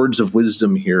some words of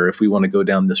wisdom here if we want to go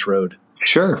down this road.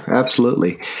 Sure,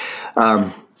 absolutely.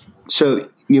 So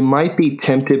you might be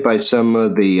tempted by some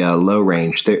of the low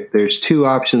range. There's two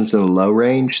options in the low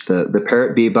range, the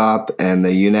Parrot Bebop and the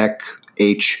Uneck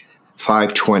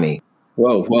H520.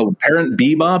 Whoa. Parrot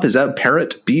Bebop? Is that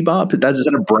Parrot Bebop? Is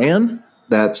that a brand?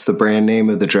 That's the brand name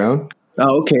of the drone.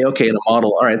 Oh, okay, and a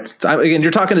model. All right. Again,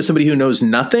 you're talking to somebody who knows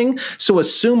nothing, so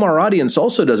assume our audience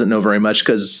also doesn't know very much,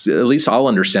 because at least I'll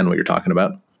understand what you're talking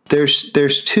about.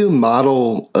 There's two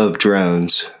model of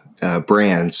drones,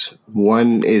 brands.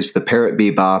 One is the Parrot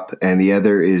Bebop, and the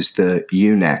other is the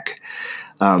Uneck.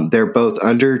 They're both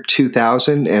under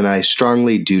 2,000, and I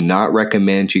strongly do not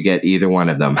recommend you get either one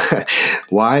of them.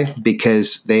 Why?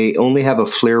 Because they only have a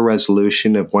FLIR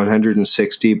resolution of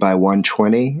 160 by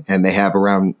 120, and they have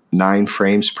around 9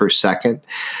 frames per second.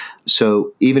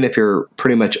 So even if you're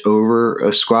pretty much over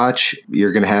a Squatch,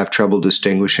 you're going to have trouble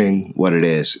distinguishing what it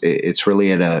is. It's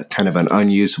really at a kind of an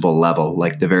unusable level,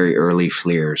 like the very early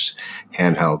FLIRs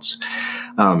handhelds.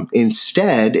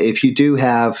 Instead, if you do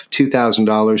have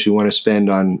 $2,000 you want to spend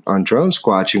on drone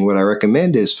squatching, what I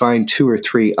recommend is find 2 or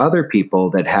 3 other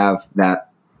people that have that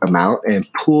amount and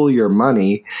pool your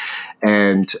money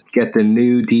and get the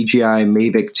new DJI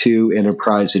Mavic 2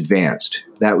 Enterprise Advanced.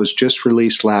 That was just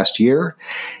released last year,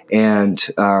 and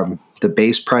the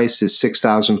base price is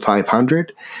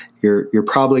 $6,500. You're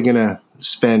probably going to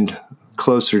spend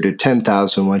closer to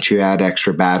 $10,000 once you add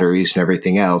extra batteries and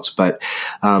everything else. But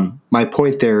my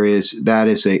point there is that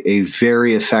is a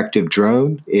very effective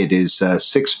drone. It is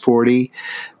 640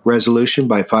 resolution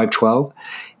by 512,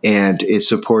 and it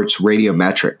supports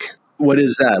radiometric. What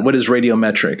is that? What is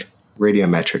radiometric?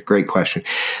 Radiometric, great question.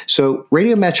 So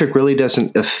radiometric really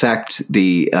doesn't affect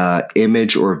the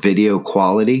image or video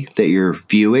quality that you're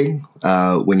viewing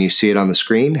when you see it on the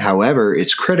screen. However,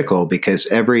 it's critical because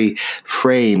every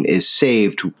frame is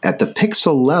saved at the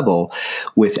pixel level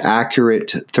with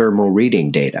accurate thermal reading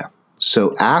data.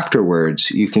 So afterwards,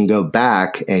 you can go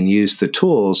back and use the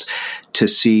tools to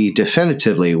see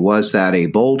definitively, was that a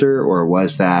boulder or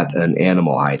was that an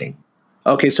animal hiding?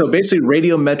 Okay, so basically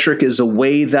radiometric is a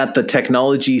way that the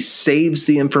technology saves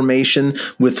the information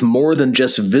with more than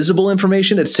just visible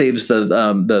information. It saves the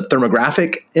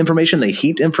thermographic information, the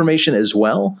heat information as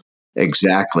well.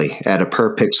 Exactly, at a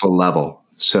per pixel level.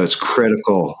 So it's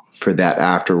critical for that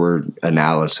afterward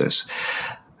analysis.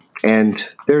 And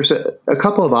there's a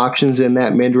couple of options in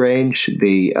that mid-range.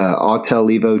 The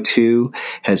Autel Evo 2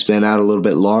 has been out a little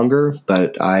bit longer,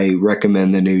 but I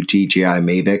recommend the new DJI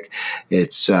Mavic.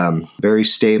 It's very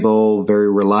stable, very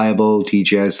reliable.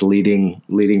 DJI is the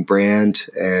leading brand,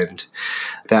 and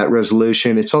that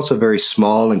resolution. It's also very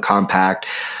small and compact.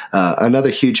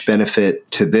 Another huge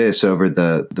benefit to this over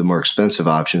the more expensive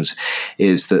options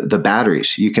is the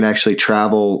batteries. You can actually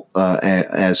travel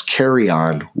as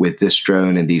carry-on with this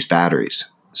drone and these batteries.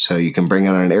 So you can bring it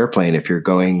on an airplane if you're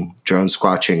going drone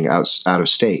squatching out of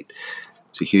state.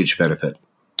 It's a huge benefit.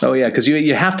 Oh, yeah, because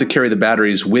you have to carry the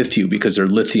batteries with you because they're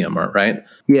lithium, right?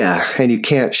 Yeah, and you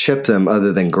can't ship them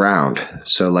other than ground.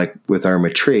 So like with our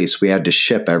Matrice, we had to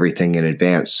ship everything in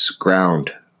advance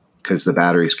ground because the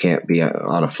batteries can't be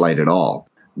on a flight at all.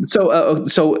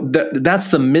 So that's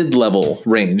the mid-level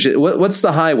range. What's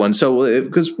the high one? So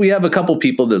because we have a couple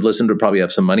people that listen to probably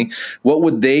have some money, what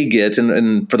would they get?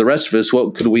 And for the rest of us,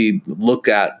 what could we look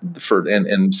at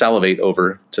and salivate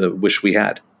over to wish we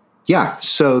had? Yeah,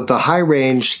 so the high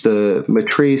range, the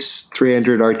Matrice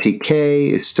 300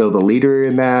 RTK is still the leader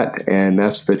in that, and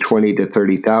that's the 20 to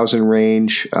 30,000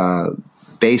 range.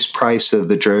 Base price of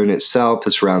the drone itself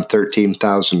is around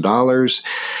 $13,000.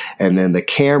 And then the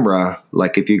camera,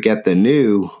 like if you get the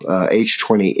new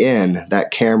H20N, that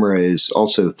camera is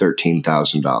also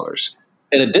 $13,000.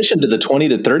 In addition to the 20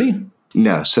 to 30?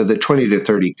 No, so the 20 to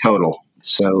 30 total.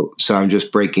 So I'm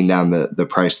just breaking down the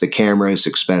price. The camera is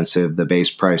expensive. The base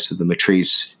price of the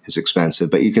matrice is expensive,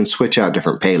 but you can switch out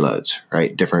different payloads,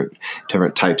 right? Different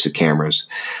types of cameras.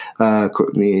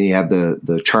 You have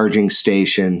the charging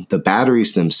station. The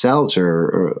batteries themselves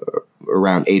are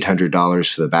around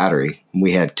 $800 for the battery.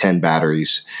 We had 10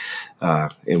 batteries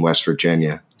in West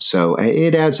Virginia. So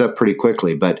it adds up pretty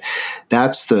quickly, but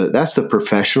that's the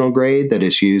professional grade that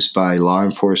is used by law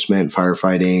enforcement,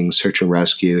 firefighting, search and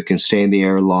rescue. It can stay in the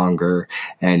air longer,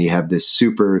 and you have this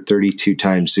super 32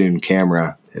 times zoom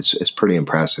camera. It's pretty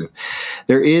impressive.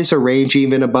 There is a range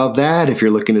even above that if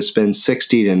you're looking to spend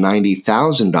 $60,000 to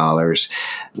 $90,000.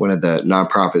 One of the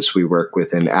nonprofits we work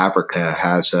with in Africa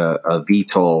has a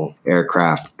VTOL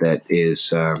aircraft that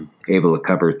is able to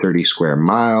cover 30 square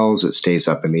miles. It stays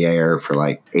up in the air for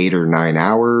like 8 or 9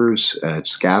 hours.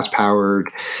 It's gas powered.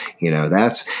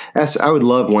 That's. I would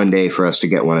love one day for us to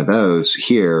get one of those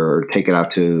here, or take it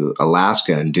out to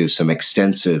Alaska and do some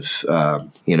extensive,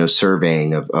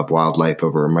 surveying of wildlife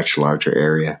over a much larger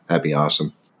area. That'd be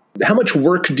awesome. How much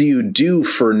work do you do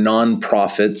for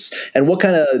nonprofits, and what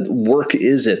kind of work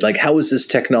is it? Like, how is this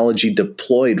technology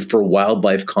deployed for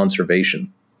wildlife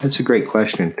conservation? That's a great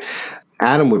question.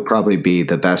 Adam would probably be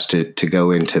the best to go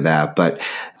into that. But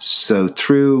so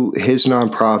through his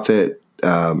nonprofit,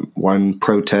 One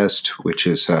Protest, which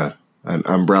is an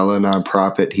umbrella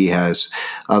nonprofit, he has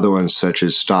other ones such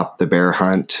as Stop the Bear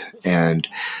Hunt, and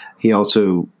he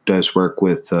also does work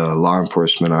with law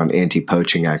enforcement on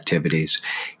anti-poaching activities.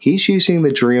 He's using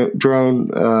the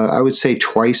drone, I would say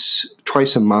twice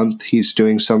a month. He's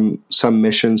doing some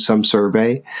mission, some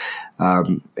survey,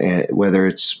 whether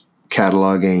it's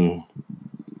cataloging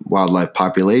wildlife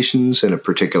populations in a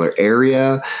particular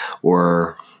area,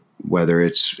 or whether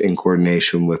it's in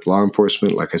coordination with law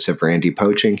enforcement, like I said, for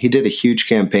anti-poaching. He did a huge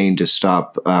campaign to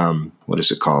stop, what is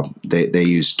it called? They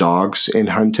use dogs in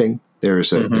hunting.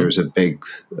 There's a big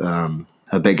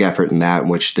effort in that in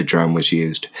which the drone was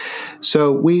used.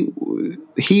 So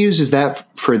he uses that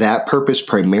for that purpose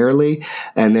primarily,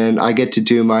 and then I get to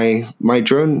do my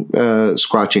drone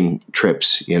squatching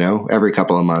trips, every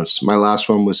couple of months. My last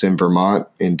one was in Vermont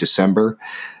in December,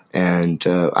 and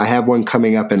I have one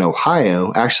coming up in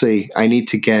Ohio. Actually, I need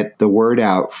to get the word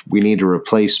out. We need a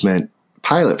replacement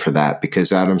pilot for that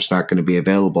because Adam's not going to be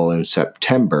available in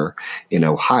September in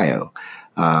Ohio,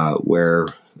 where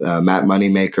Matt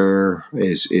Moneymaker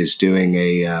is doing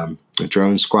a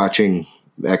drone squatching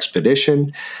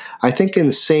expedition. I think in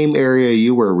the same area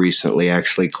you were recently,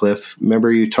 actually, Cliff.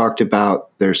 Remember you talked about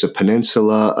there's a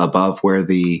peninsula above where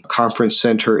the conference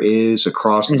center is,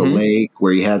 across the lake,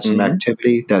 where you had some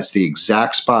activity. That's the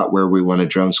exact spot where we want to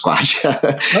drone squatch.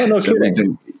 Oh, no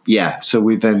kidding. So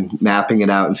we've been mapping it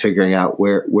out and figuring out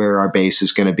where our base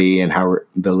is going to be and how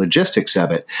the logistics of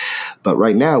it. But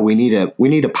right now we need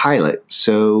a pilot.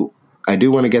 So I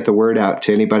do want to get the word out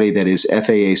to anybody that is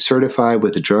FAA certified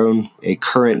with a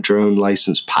current drone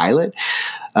license pilot.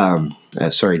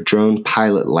 Drone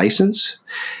pilot license.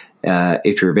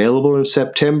 If you're available in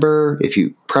September, if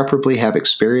you preferably have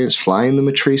experience flying the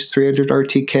Matrice 300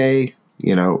 RTK,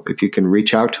 if you can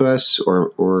reach out to us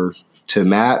or to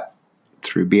Matt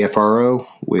through BFRO,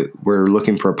 we're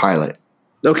looking for a pilot.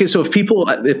 Okay, so if people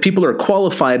are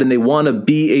qualified and they want to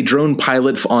be a drone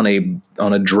pilot on a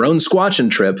drone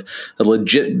squatching trip, a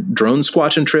legit drone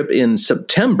squatching trip in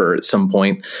September at some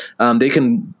point, they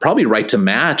can probably write to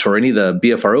Matt or any of the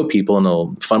BFRO people, and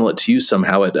they'll funnel it to you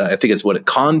somehow. I think it's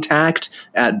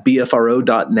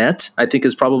contact@bfro.net. I think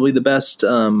is probably the best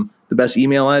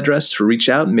email address to reach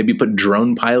out, and maybe put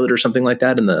drone pilot or something like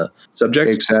that in the subject.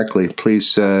 Exactly.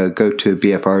 Please go to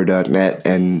bfro.net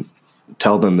and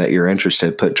tell them that you're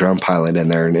interested. Put drone pilot in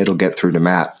there, and it'll get through to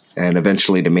Matt and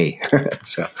eventually to me.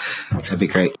 So that'd be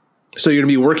great. So you're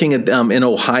going to be working in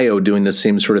Ohio doing the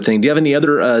same sort of thing. Do you have any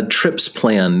other trips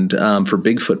planned for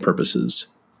Bigfoot purposes?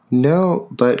 No,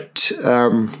 but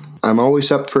I'm always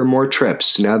up for more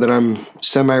trips. Now that I'm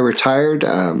semi-retired,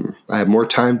 I have more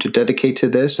time to dedicate to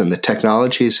this, and the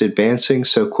technology is advancing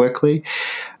so quickly.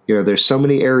 There's so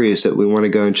many areas that we want to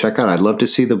go and check out. I'd love to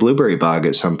see the Blueberry Bog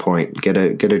at some point. Get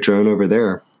a drone over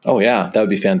there. Oh, yeah, that would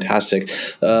be fantastic.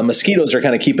 Mosquitoes are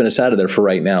kind of keeping us out of there for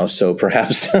right now. So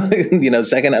perhaps,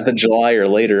 second half of July or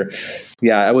later.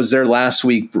 Yeah, I was there last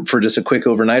week for just a quick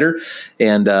overnighter.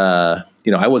 And,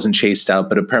 I wasn't chased out,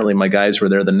 but apparently my guys were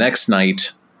there the next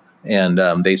night. And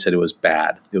they said it was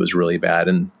bad. It was really bad.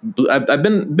 And I've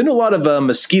been to a lot of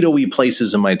mosquito-y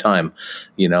places in my time.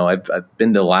 I've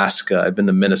been to Alaska. I've been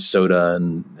to Minnesota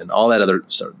and all that other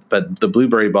stuff. But the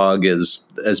Blueberry Bog is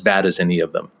as bad as any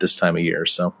of them this time of year.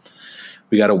 So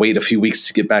we got to wait a few weeks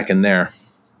to get back in there.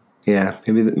 Yeah,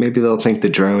 maybe they'll think the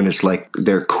drone is like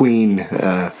their queen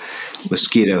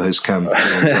mosquito has come,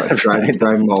 driving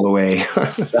them all the way.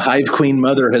 The hive queen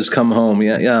mother has come home.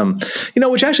 Yeah.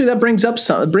 Which actually that brings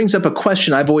up a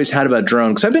question I've always had about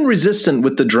drone, because I've been resistant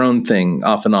with the drone thing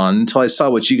off and on until I saw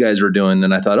what you guys were doing,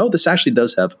 and I thought, oh, this actually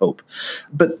does have hope.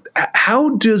 But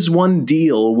how does one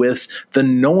deal with the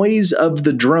noise of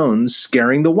the drones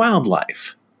scaring the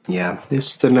wildlife? Yeah,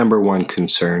 it's the number one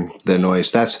concern, the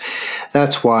noise.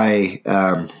 That's why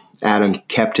Adam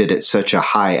kept it at such a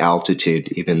high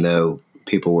altitude, even though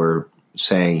people were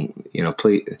saying,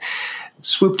 please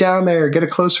swoop down there, get a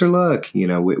closer look.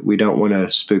 We don't want to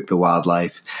spook the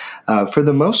wildlife. For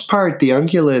the most part, the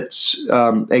ungulates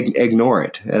ignore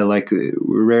it. We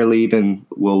rarely even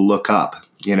will look up.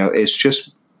 It's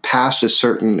just past a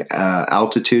certain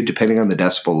altitude, depending on the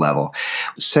decibel level.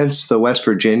 Since the West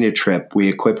Virginia trip, we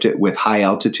equipped it with high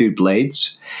altitude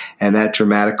blades, and that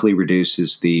dramatically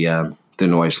reduces the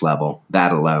noise level.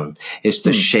 That alone, it's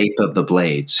the shape of the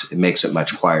blades; it makes it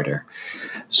much quieter.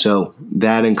 So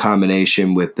that, in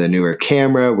combination with the newer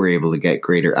camera, we're able to get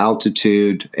greater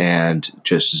altitude and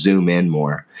just zoom in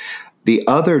more. The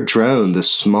other drone, the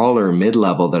smaller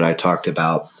mid-level that I talked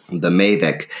about, the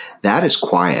Mavic, that is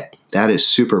quiet. That is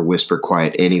super whisper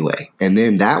quiet anyway. And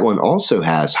then that one also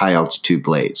has high altitude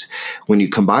blades. When you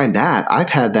combine that, I've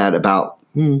had that about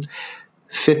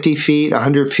 50 feet,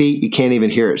 100 feet. You can't even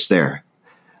hear it's there.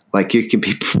 Like you can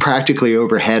be practically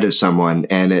overhead of someone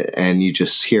and you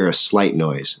just hear a slight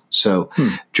noise. So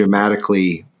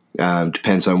dramatically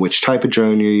depends on which type of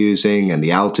drone you're using and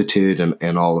the altitude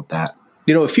and all of that.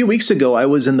 A few weeks ago, I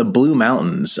was in the Blue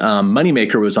Mountains.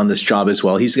 Moneymaker was on this job as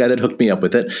well. He's the guy that hooked me up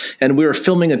with it. And we were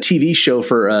filming a TV show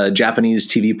for a Japanese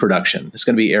TV production. It's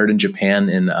going to be aired in Japan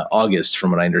in August,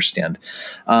 from what I understand.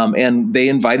 And they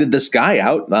invited this guy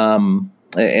out.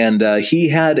 And he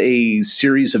had a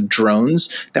series of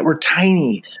drones that were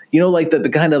tiny, like the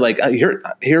kind of like,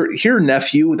 here,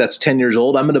 nephew, that's 10 years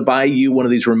old. I'm going to buy you one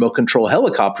of these remote control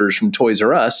helicopters from Toys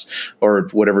R Us or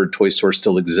whatever toy store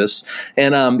still exists.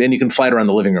 And you can fly it around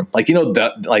the living room.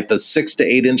 The 6 to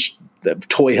 8 inch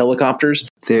toy helicopters.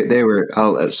 They were,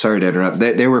 sorry to interrupt.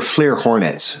 They were FLIR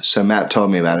Hornets. So Matt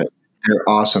told me about it. They're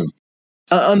awesome.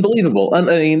 Unbelievable. I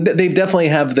mean, they definitely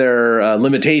have their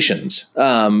limitations.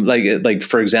 Like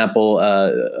for example,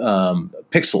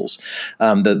 pixels.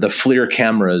 The FLIR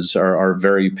cameras are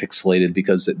very pixelated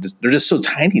because they're just so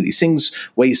tiny. These things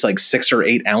weigh like 6 or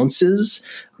 8 ounces.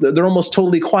 They're almost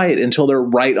totally quiet until they're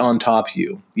right on top of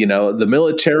you. The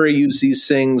military use these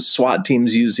things. SWAT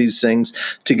teams use these things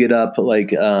to get up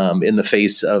in the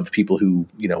face of people who,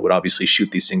 would obviously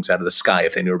shoot these things out of the sky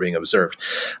if they knew were being observed.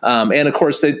 And of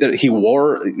course, he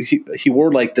wore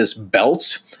like this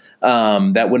belt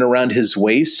that went around his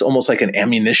waist, almost like an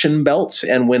ammunition belt.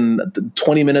 And when the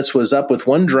 20 minutes was up with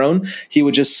one drone, he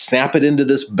would just snap it into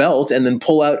this belt and then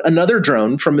pull out another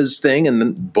drone from his thing. And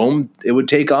then boom, it would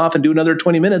take off and do another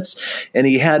 20 minutes. And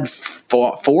he had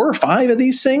 4 or 5 of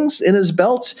these things in his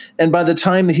belt. And by the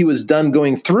time he was done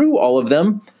going through all of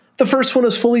them, the first one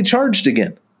was fully charged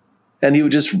again. And he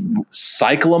would just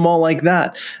cycle them all like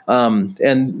that. And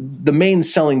the main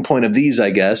selling point of these, I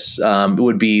guess,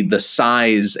 would be the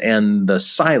size and the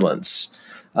silence,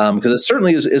 because it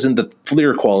certainly isn't the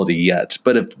FLIR quality yet.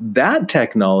 But if that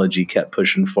technology kept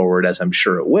pushing forward, as I'm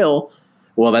sure it will,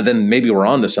 well, then maybe we're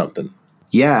on to something.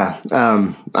 Yeah,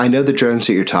 I know the drones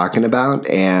that you're talking about,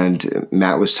 and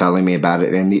Matt was telling me about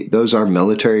it. And those are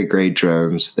military grade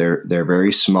drones. They're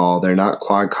very small. They're not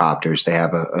quadcopters. They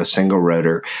have a single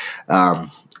rotor,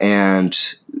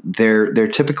 and they're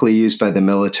typically used by the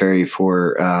military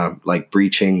for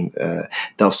breaching.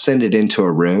 They'll send it into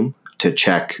a room to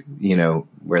check,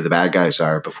 where the bad guys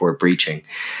are before breaching.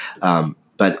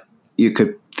 But you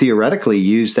could theoretically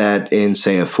use that in,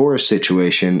 say, a forest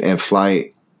situation and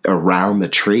fly around the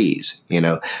trees.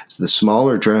 So the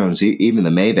smaller drones, even the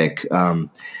Mavic,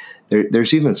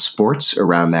 there's even sports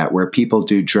around that where people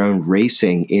do drone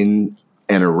racing in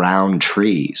and around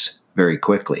trees very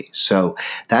quickly. So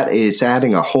that is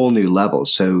adding a whole new level.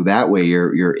 So that way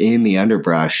you're in the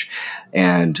underbrush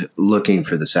and looking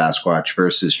for the Sasquatch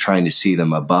versus trying to see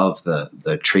them above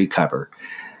the tree cover.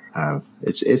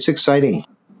 It's exciting.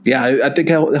 Yeah, I think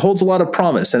it holds a lot of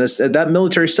promise. And it's that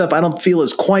military stuff I don't feel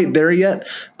is quite there yet,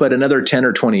 but another 10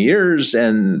 or 20 years,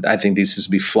 and I think these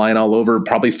will be flying all over,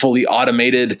 probably fully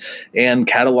automated and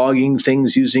cataloging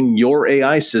things using your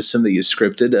AI system that you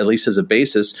scripted, at least as a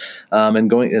basis, and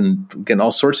going and getting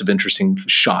all sorts of interesting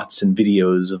shots and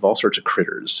videos of all sorts of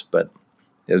critters. But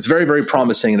it's very, very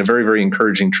promising and a very, very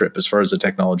encouraging trip as far as the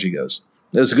technology goes.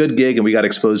 It was a good gig, and we got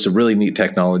exposed to really neat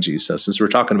technology. So since we're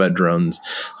talking about drones,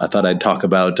 I thought I'd talk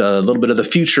about a little bit of the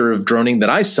future of droning that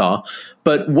I saw.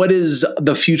 But what is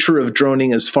the future of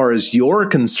droning as far as you're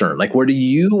concerned? Like, what are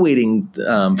you waiting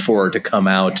for to come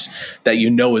out that you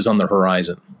know is on the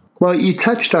horizon? Well, you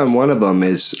touched on one of them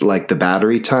is like the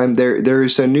battery time.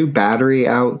 There's a new battery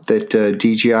out that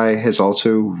DJI has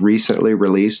also recently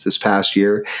released this past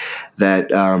year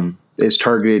that is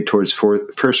targeted towards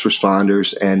first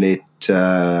responders, and it,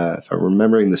 if I'm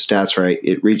remembering the stats right,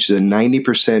 it reaches a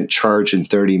 90% charge in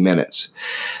 30 minutes.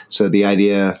 So the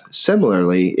idea,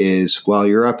 similarly, is while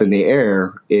you're up in the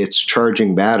air, it's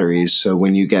charging batteries. So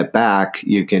when you get back,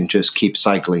 you can just keep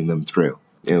cycling them through.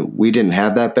 We didn't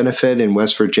have that benefit in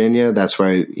West Virginia. That's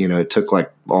why, it took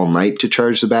like all night to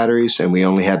charge the batteries, and we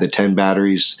only had the 10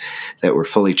 batteries that were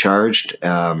fully charged.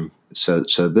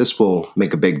 So this will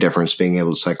make a big difference being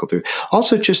able to cycle through.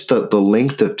 Also, just the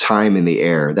length of time in the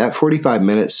air. That 45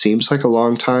 minutes seems like a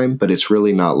long time, but it's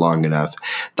really not long enough.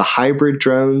 The hybrid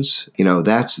drones,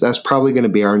 that's probably going to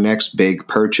be our next big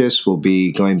purchase. We'll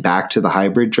be going back to the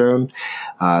hybrid drone.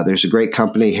 There's a great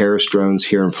company, Harris Drones,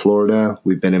 here in Florida.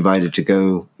 We've been invited to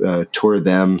go tour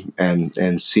them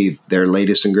and see their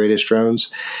latest and greatest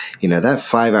drones. That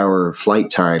 5-hour flight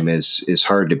time is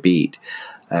hard to beat.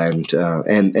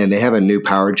 And they have a new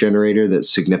power generator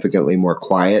that's significantly more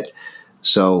quiet.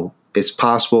 So it's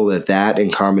possible that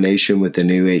in combination with the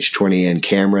new H20N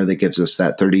camera that gives us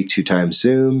that 32 times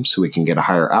zoom, so we can get a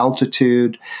higher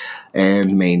altitude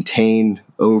and maintain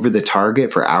over the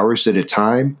target for hours at a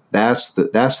time. That's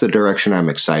the direction I'm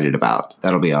excited about.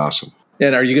 That'll be awesome.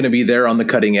 And are you going to be there on the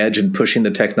cutting edge and pushing the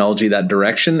technology that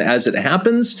direction as it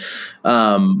happens?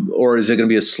 Or is it going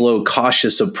to be a slow,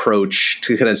 cautious approach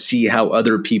to kind of see how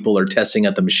other people are testing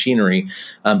out the machinery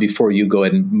before you go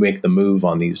ahead and make the move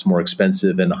on these more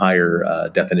expensive and higher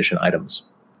definition items?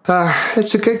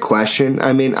 It's a good question.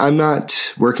 I mean, I'm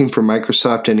not working for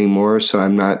Microsoft anymore, so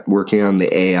I'm not working on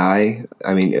the AI.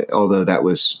 I mean, although that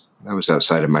was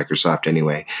outside of Microsoft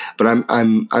anyway. But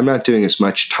I'm not doing as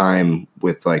much time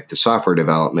with like the software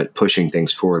development, pushing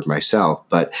things forward myself,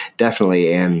 but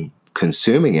definitely am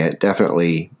consuming it,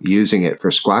 definitely using it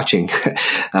for squatching,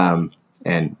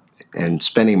 and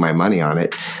spending my money on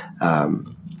it.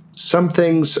 Some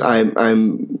things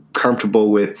I'm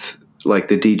comfortable with, like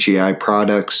the DJI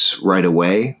products right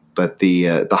away. But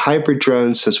the hybrid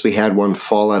drones, since we had one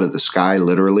fall out of the sky,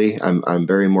 literally, I'm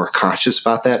very more cautious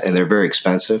about that, and they're very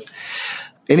expensive.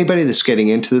 Anybody that's getting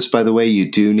into this, by the way,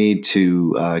 you do need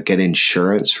to get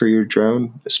insurance for your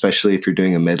drone, especially if you're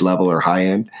doing a mid-level or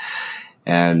high-end.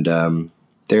 And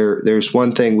there's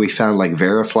one thing we found, like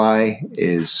Verifly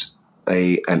is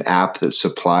an app that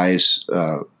supplies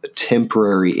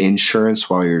temporary insurance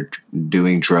while you're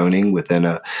doing droning within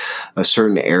a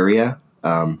certain area.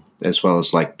 As well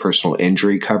as like personal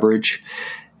injury coverage.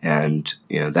 And,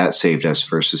 that saved us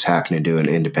versus having to do an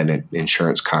independent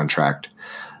insurance contract.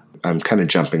 I'm kind of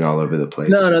jumping all over the place.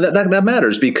 No, that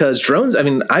matters because drones, I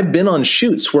mean, I've been on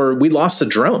shoots where we lost a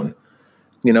drone.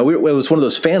 It was one of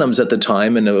those Phantoms at the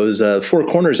time, and it was a Four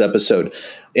Corners episode.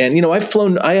 And,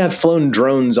 I have flown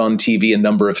drones on TV a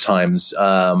number of times.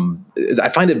 I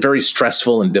find it very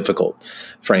stressful and difficult,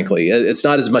 frankly. It's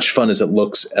not as much fun as it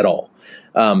looks at all.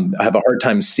 I have a hard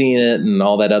time seeing it and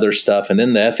all that other stuff. And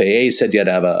then the FAA said you had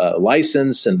to have a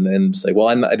license, and it's like, well,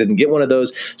 I didn't get one of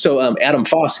those. So Adam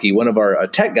Foskey, one of our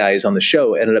tech guys on the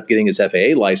show, ended up getting his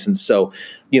FAA license. So,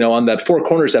 on that Four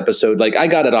Corners episode, like I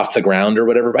got it off the ground or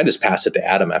whatever, but I just passed it to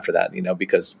Adam after that,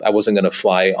 because I wasn't going to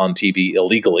fly on TV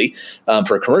illegally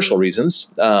for commercial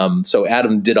reasons. So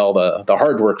Adam did all the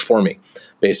hard work for me,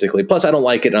 basically. Plus, I don't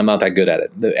like it, and I'm not that good at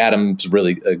it. Adam's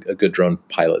really a good drone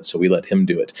pilot, so we let him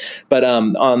do it. But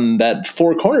on that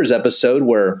Four Corners episode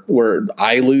where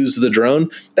I lose the drone,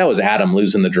 that was Adam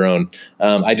losing the drone.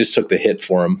 I just took the hit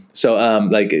for him. So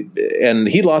and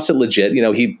he lost it legit.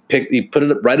 He put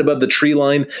it right above the tree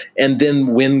line, and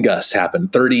then wind gusts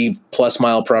happened. 30 plus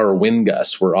mile per hour wind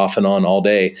gusts were off and on all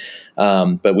day.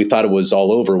 But we thought it was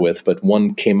all over with, but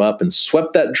one came up and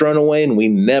swept that drone away, and we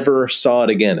never saw it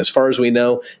again. As far as we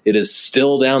know, it is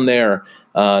still down there,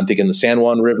 I think in the San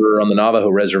Juan River on the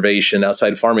Navajo Reservation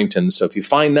outside Farmington. So if you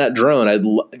find that drone,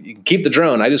 you can keep the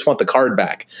drone. I just want the card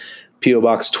back. P.O.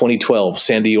 Box 2012,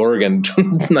 Sandy, Oregon,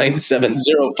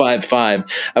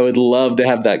 97055. I would love to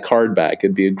have that card back.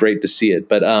 It'd be great to see it.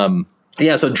 But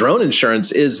yeah, so drone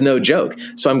insurance is no joke.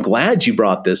 So I'm glad you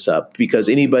brought this up, because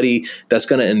anybody that's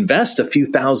going to invest a few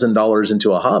 $1,000s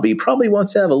into a hobby probably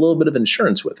wants to have a little bit of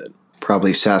insurance with it.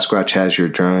 Probably Sasquatch has your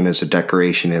drone as a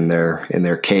decoration in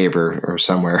their cave or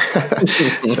somewhere.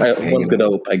 One could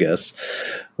hope, I guess.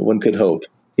 One could hope.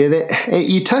 Yeah,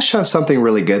 you touched on something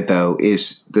really good, though,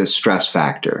 is the stress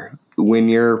factor. When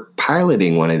you're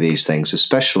piloting one of these things,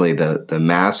 especially the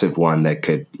massive one that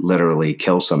could literally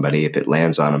kill somebody if it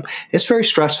lands on them, it's very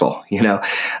stressful,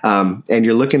 and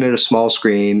you're looking at a small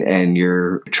screen and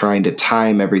you're trying to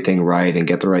time everything right and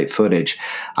get the right footage.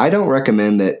 I don't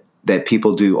recommend that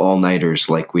people do all-nighters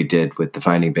like we did with the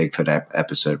Finding Bigfoot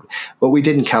episode. What we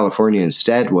did in California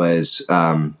instead was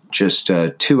just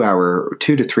 2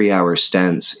 to 3 hour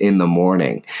stints in the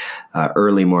morning,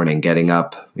 early morning, getting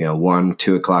up 1,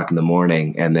 2 o'clock in the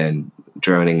morning, and then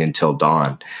droning until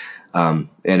dawn. And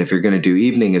if you're going to do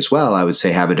evening as well, I would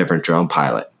say have a different drone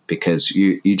pilot, because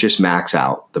you just max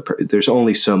out. There's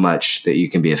only so much that you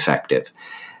can be effective,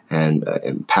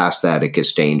 and past that, it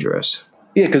gets dangerous.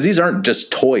 Yeah, because these aren't just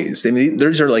toys. I mean,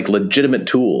 these are like legitimate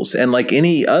tools. And like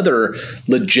any other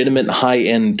legitimate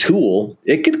high-end tool,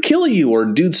 it could kill you or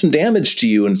do some damage to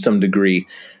you in some degree.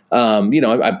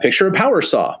 I picture a power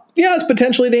saw. Yeah, it's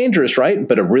potentially dangerous, right?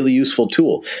 But a really useful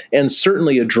tool. And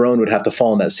certainly a drone would have to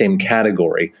fall in that same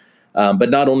category.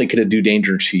 But not only could it do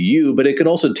danger to you, but it could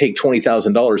also take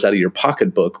 $20,000 out of your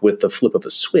pocketbook with the flip of a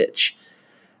switch.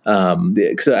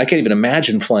 Because I can't even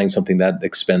imagine flying something that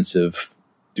expensive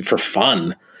for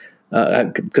fun,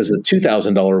 because the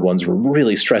 $2,000 ones were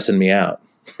really stressing me out.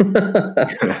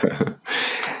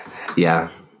 Yeah.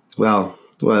 Well,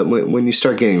 when you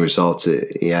start getting results,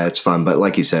 it's fun. But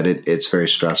like you said, it's very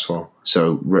stressful.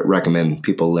 So recommend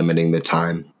people limiting the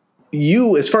time.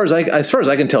 You, as far as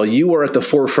I can tell, you are at the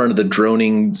forefront of the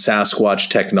droning Sasquatch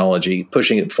technology,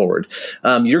 pushing it forward.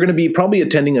 You're going to be probably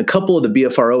attending a couple of the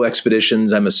BFRO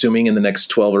expeditions, I'm assuming, in the next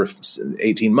 12 or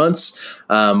 18 months.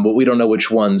 But we don't know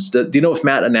which ones. Do you know if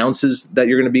Matt announces that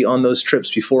you're going to be on those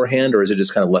trips beforehand, or is it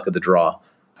just kind of luck of the draw?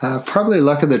 Probably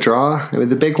luck of the draw. I mean,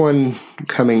 the big one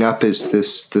coming up is the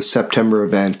September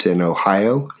event in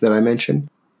Ohio that I mentioned.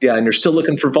 Yeah, and you're still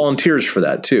looking for volunteers for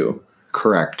that too.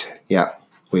 Correct. Yeah.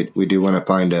 We do want to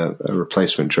find a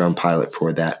replacement drone pilot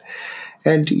for that.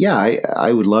 And yeah,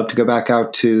 I would love to go back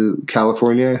out to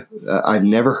California. I've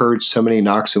never heard so many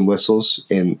knocks and whistles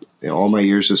in all my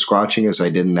years of squatching as I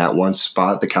did in that one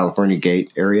spot, the California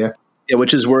Gate area. Yeah,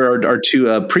 which is where our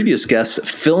two previous guests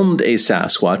filmed a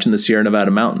Sasquatch in the Sierra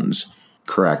Nevada mountains.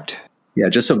 Correct. Yeah,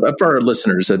 just so for our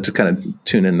listeners to kind of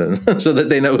tune in so that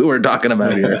they know who we're talking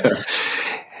about here.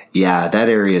 Yeah, that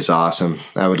area is awesome.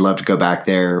 I would love to go back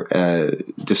there,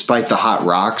 despite the hot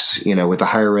rocks, with the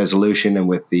higher resolution and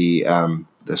with the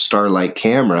Starlight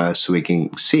camera, so we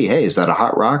can see, hey, is that a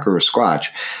hot rock or a squatch?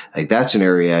 Like, that's an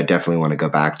area I definitely want to go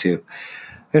back to.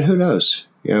 And who knows?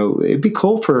 It'd be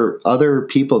cool for other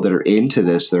people that are into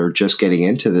this, that are just getting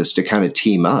into this, to kind of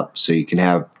team up, so you can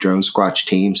have drone squatch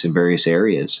teams in various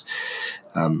areas.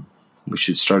 We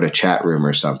should start a chat room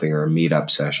or something, or a meetup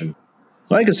session.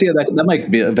 Well, I can see that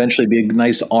might eventually be a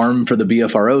nice arm for the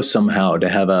BFRO somehow, to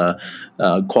have a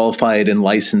qualified and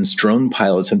licensed drone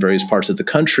pilots in various parts of the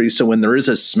country. So when there is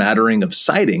a smattering of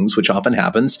sightings, which often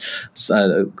happens,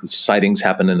 sightings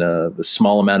happen in a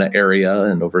small amount of area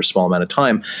and over a small amount of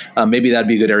time. Maybe that'd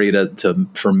be a good area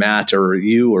for Matt or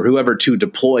you or whoever to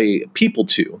deploy people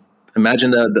to.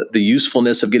 Imagine the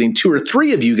usefulness of getting 2 or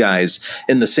 3 of you guys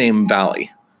in the same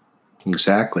valley.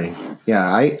 Exactly.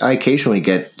 Yeah, I occasionally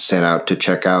get sent out to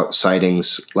check out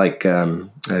sightings like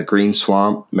Green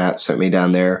Swamp. Matt sent me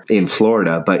down there in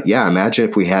Florida. But yeah, imagine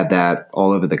if we had that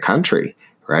all over the country,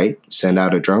 right? Send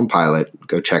out a drone pilot,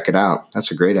 go check it out.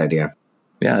 That's a great idea.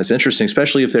 Yeah, it's interesting,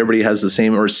 especially if everybody has the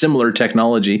same or similar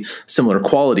technology, similar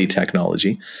quality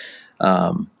technology.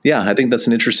 I think that's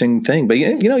an interesting thing. But,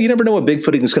 you never know what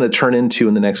bigfooting is going to turn into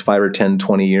in the next 5 or 10,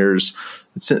 20 years.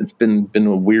 It's been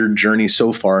a weird journey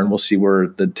so far, and we'll see where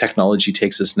the technology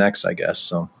takes us next, I guess.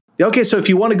 So, okay, so if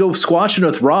you want to go squatching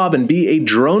with Rob and be a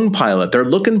drone pilot, they're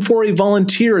looking for a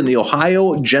volunteer in the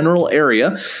Ohio general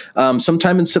area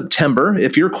sometime in September.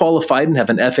 If you're qualified and have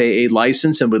an FAA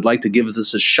license and would like to give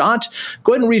this a shot,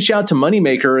 go ahead and reach out to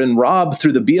Moneymaker and Rob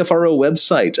through the BFRO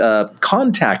website.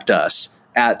 Contact us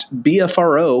at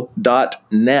bfro.net.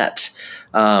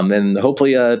 And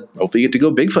hopefully you get to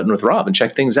go bigfooting with Rob and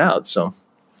check things out. So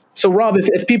Rob,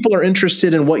 if people are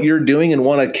interested in what you're doing and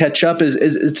want to catch up,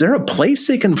 is there a place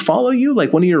they can follow you,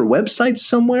 like one of your websites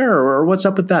somewhere, or what's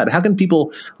up with that? How can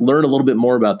people learn a little bit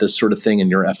more about this sort of thing and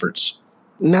your efforts?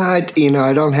 No, I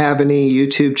don't have any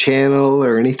YouTube channel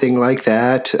or anything like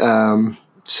that.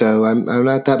 So I'm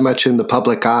not that much in the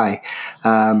public eye.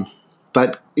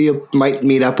 But you might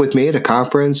meet up with me at a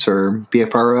conference or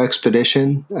BFRO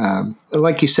expedition.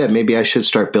 Like you said, maybe I should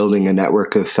start building a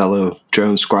network of fellow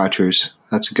drone squatchers.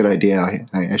 That's a good idea.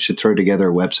 I should throw together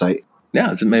a website.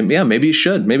 Yeah, maybe you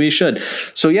should. Maybe you should.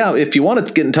 So yeah, if you want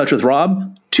to get in touch with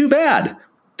Rob, too bad.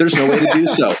 There's no way to do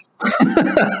so.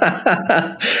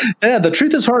 Yeah, the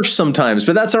truth is harsh sometimes,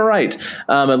 but that's all right.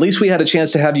 At least we had a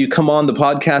chance to have you come on the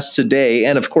podcast today.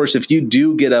 And of course, if you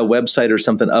do get a website or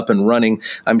something up and running,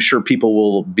 I'm sure people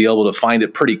will be able to find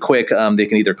it pretty quick. They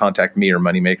can either contact me or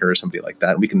Moneymaker or somebody like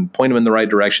that. We can point them in the right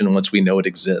direction once we know it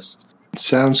exists.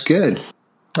 Sounds good.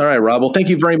 All right, Rob. Well, thank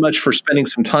you very much for spending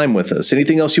some time with us.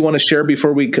 Anything else you want to share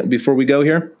before we go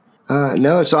here?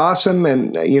 No, it's awesome.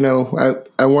 And,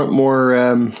 I want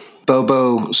more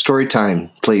Bobo story time,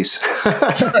 please.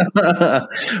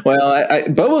 Well,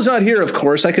 Bobo's not here, of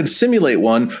course. I could simulate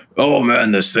one. Oh,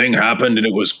 man, this thing happened and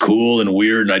it was cool and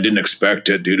weird and I didn't expect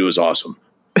it. Dude, it was awesome.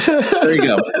 There you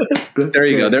go. There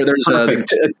you go. There's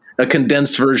a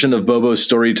condensed version of Bobo's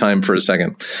story time for a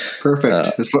second.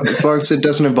 Perfect. As long as it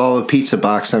doesn't involve a pizza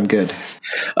box, I'm good.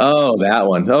 Oh, that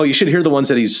one. Oh, you should hear the ones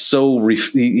that he's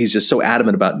just so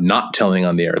adamant about not telling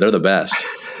on the air. They're the best.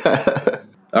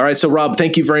 All right. So, Rob,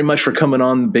 thank you very much for coming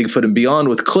on Bigfoot and Beyond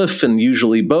with Cliff and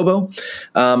usually Bobo.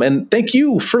 And thank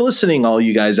you for listening, all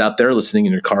you guys out there listening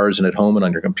in your cars and at home and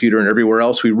on your computer and everywhere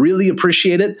else. We really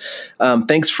appreciate it.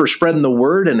 Thanks for spreading the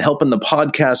word and helping the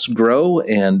podcast grow.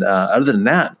 And other than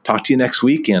that, talk to you next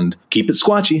week and keep it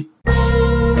squatchy.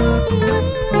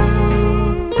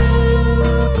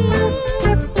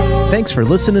 Thanks for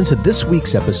listening to this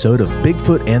week's episode of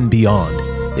Bigfoot and Beyond.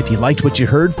 If you liked what you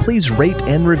heard, please rate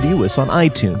and review us on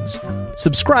iTunes.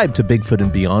 Subscribe to Bigfoot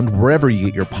and Beyond wherever you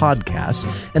get your podcasts,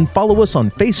 and follow us on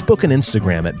Facebook and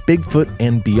Instagram at Bigfoot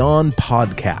and Beyond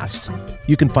Podcast.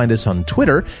 You can find us on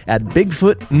Twitter at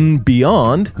Bigfoot and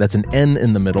Beyond, that's an N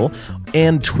in the middle,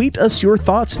 and tweet us your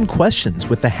thoughts and questions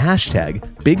with the hashtag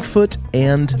Bigfoot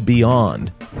and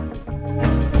Beyond.